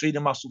you want to see the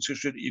muscle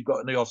tissue that you've got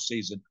in the off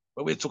season.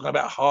 But we're talking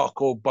about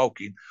hardcore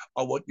bulking.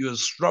 I want you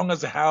as strong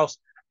as a house,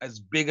 as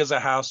big as a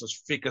house,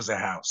 as thick as a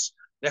house.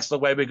 That's the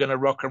way we're going to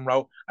rock and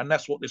roll. And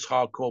that's what this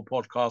hardcore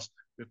podcast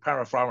with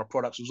Pharma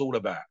products was all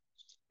about.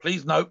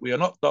 Please note, we are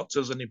not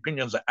doctors and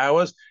opinions are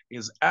ours. It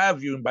is our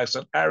view and based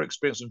on our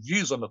experience and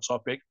views on the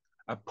topic.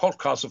 A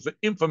podcast are for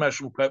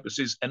informational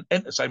purposes and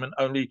entertainment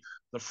only.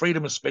 The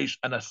freedom of speech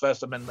and the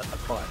First Amendment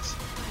applies.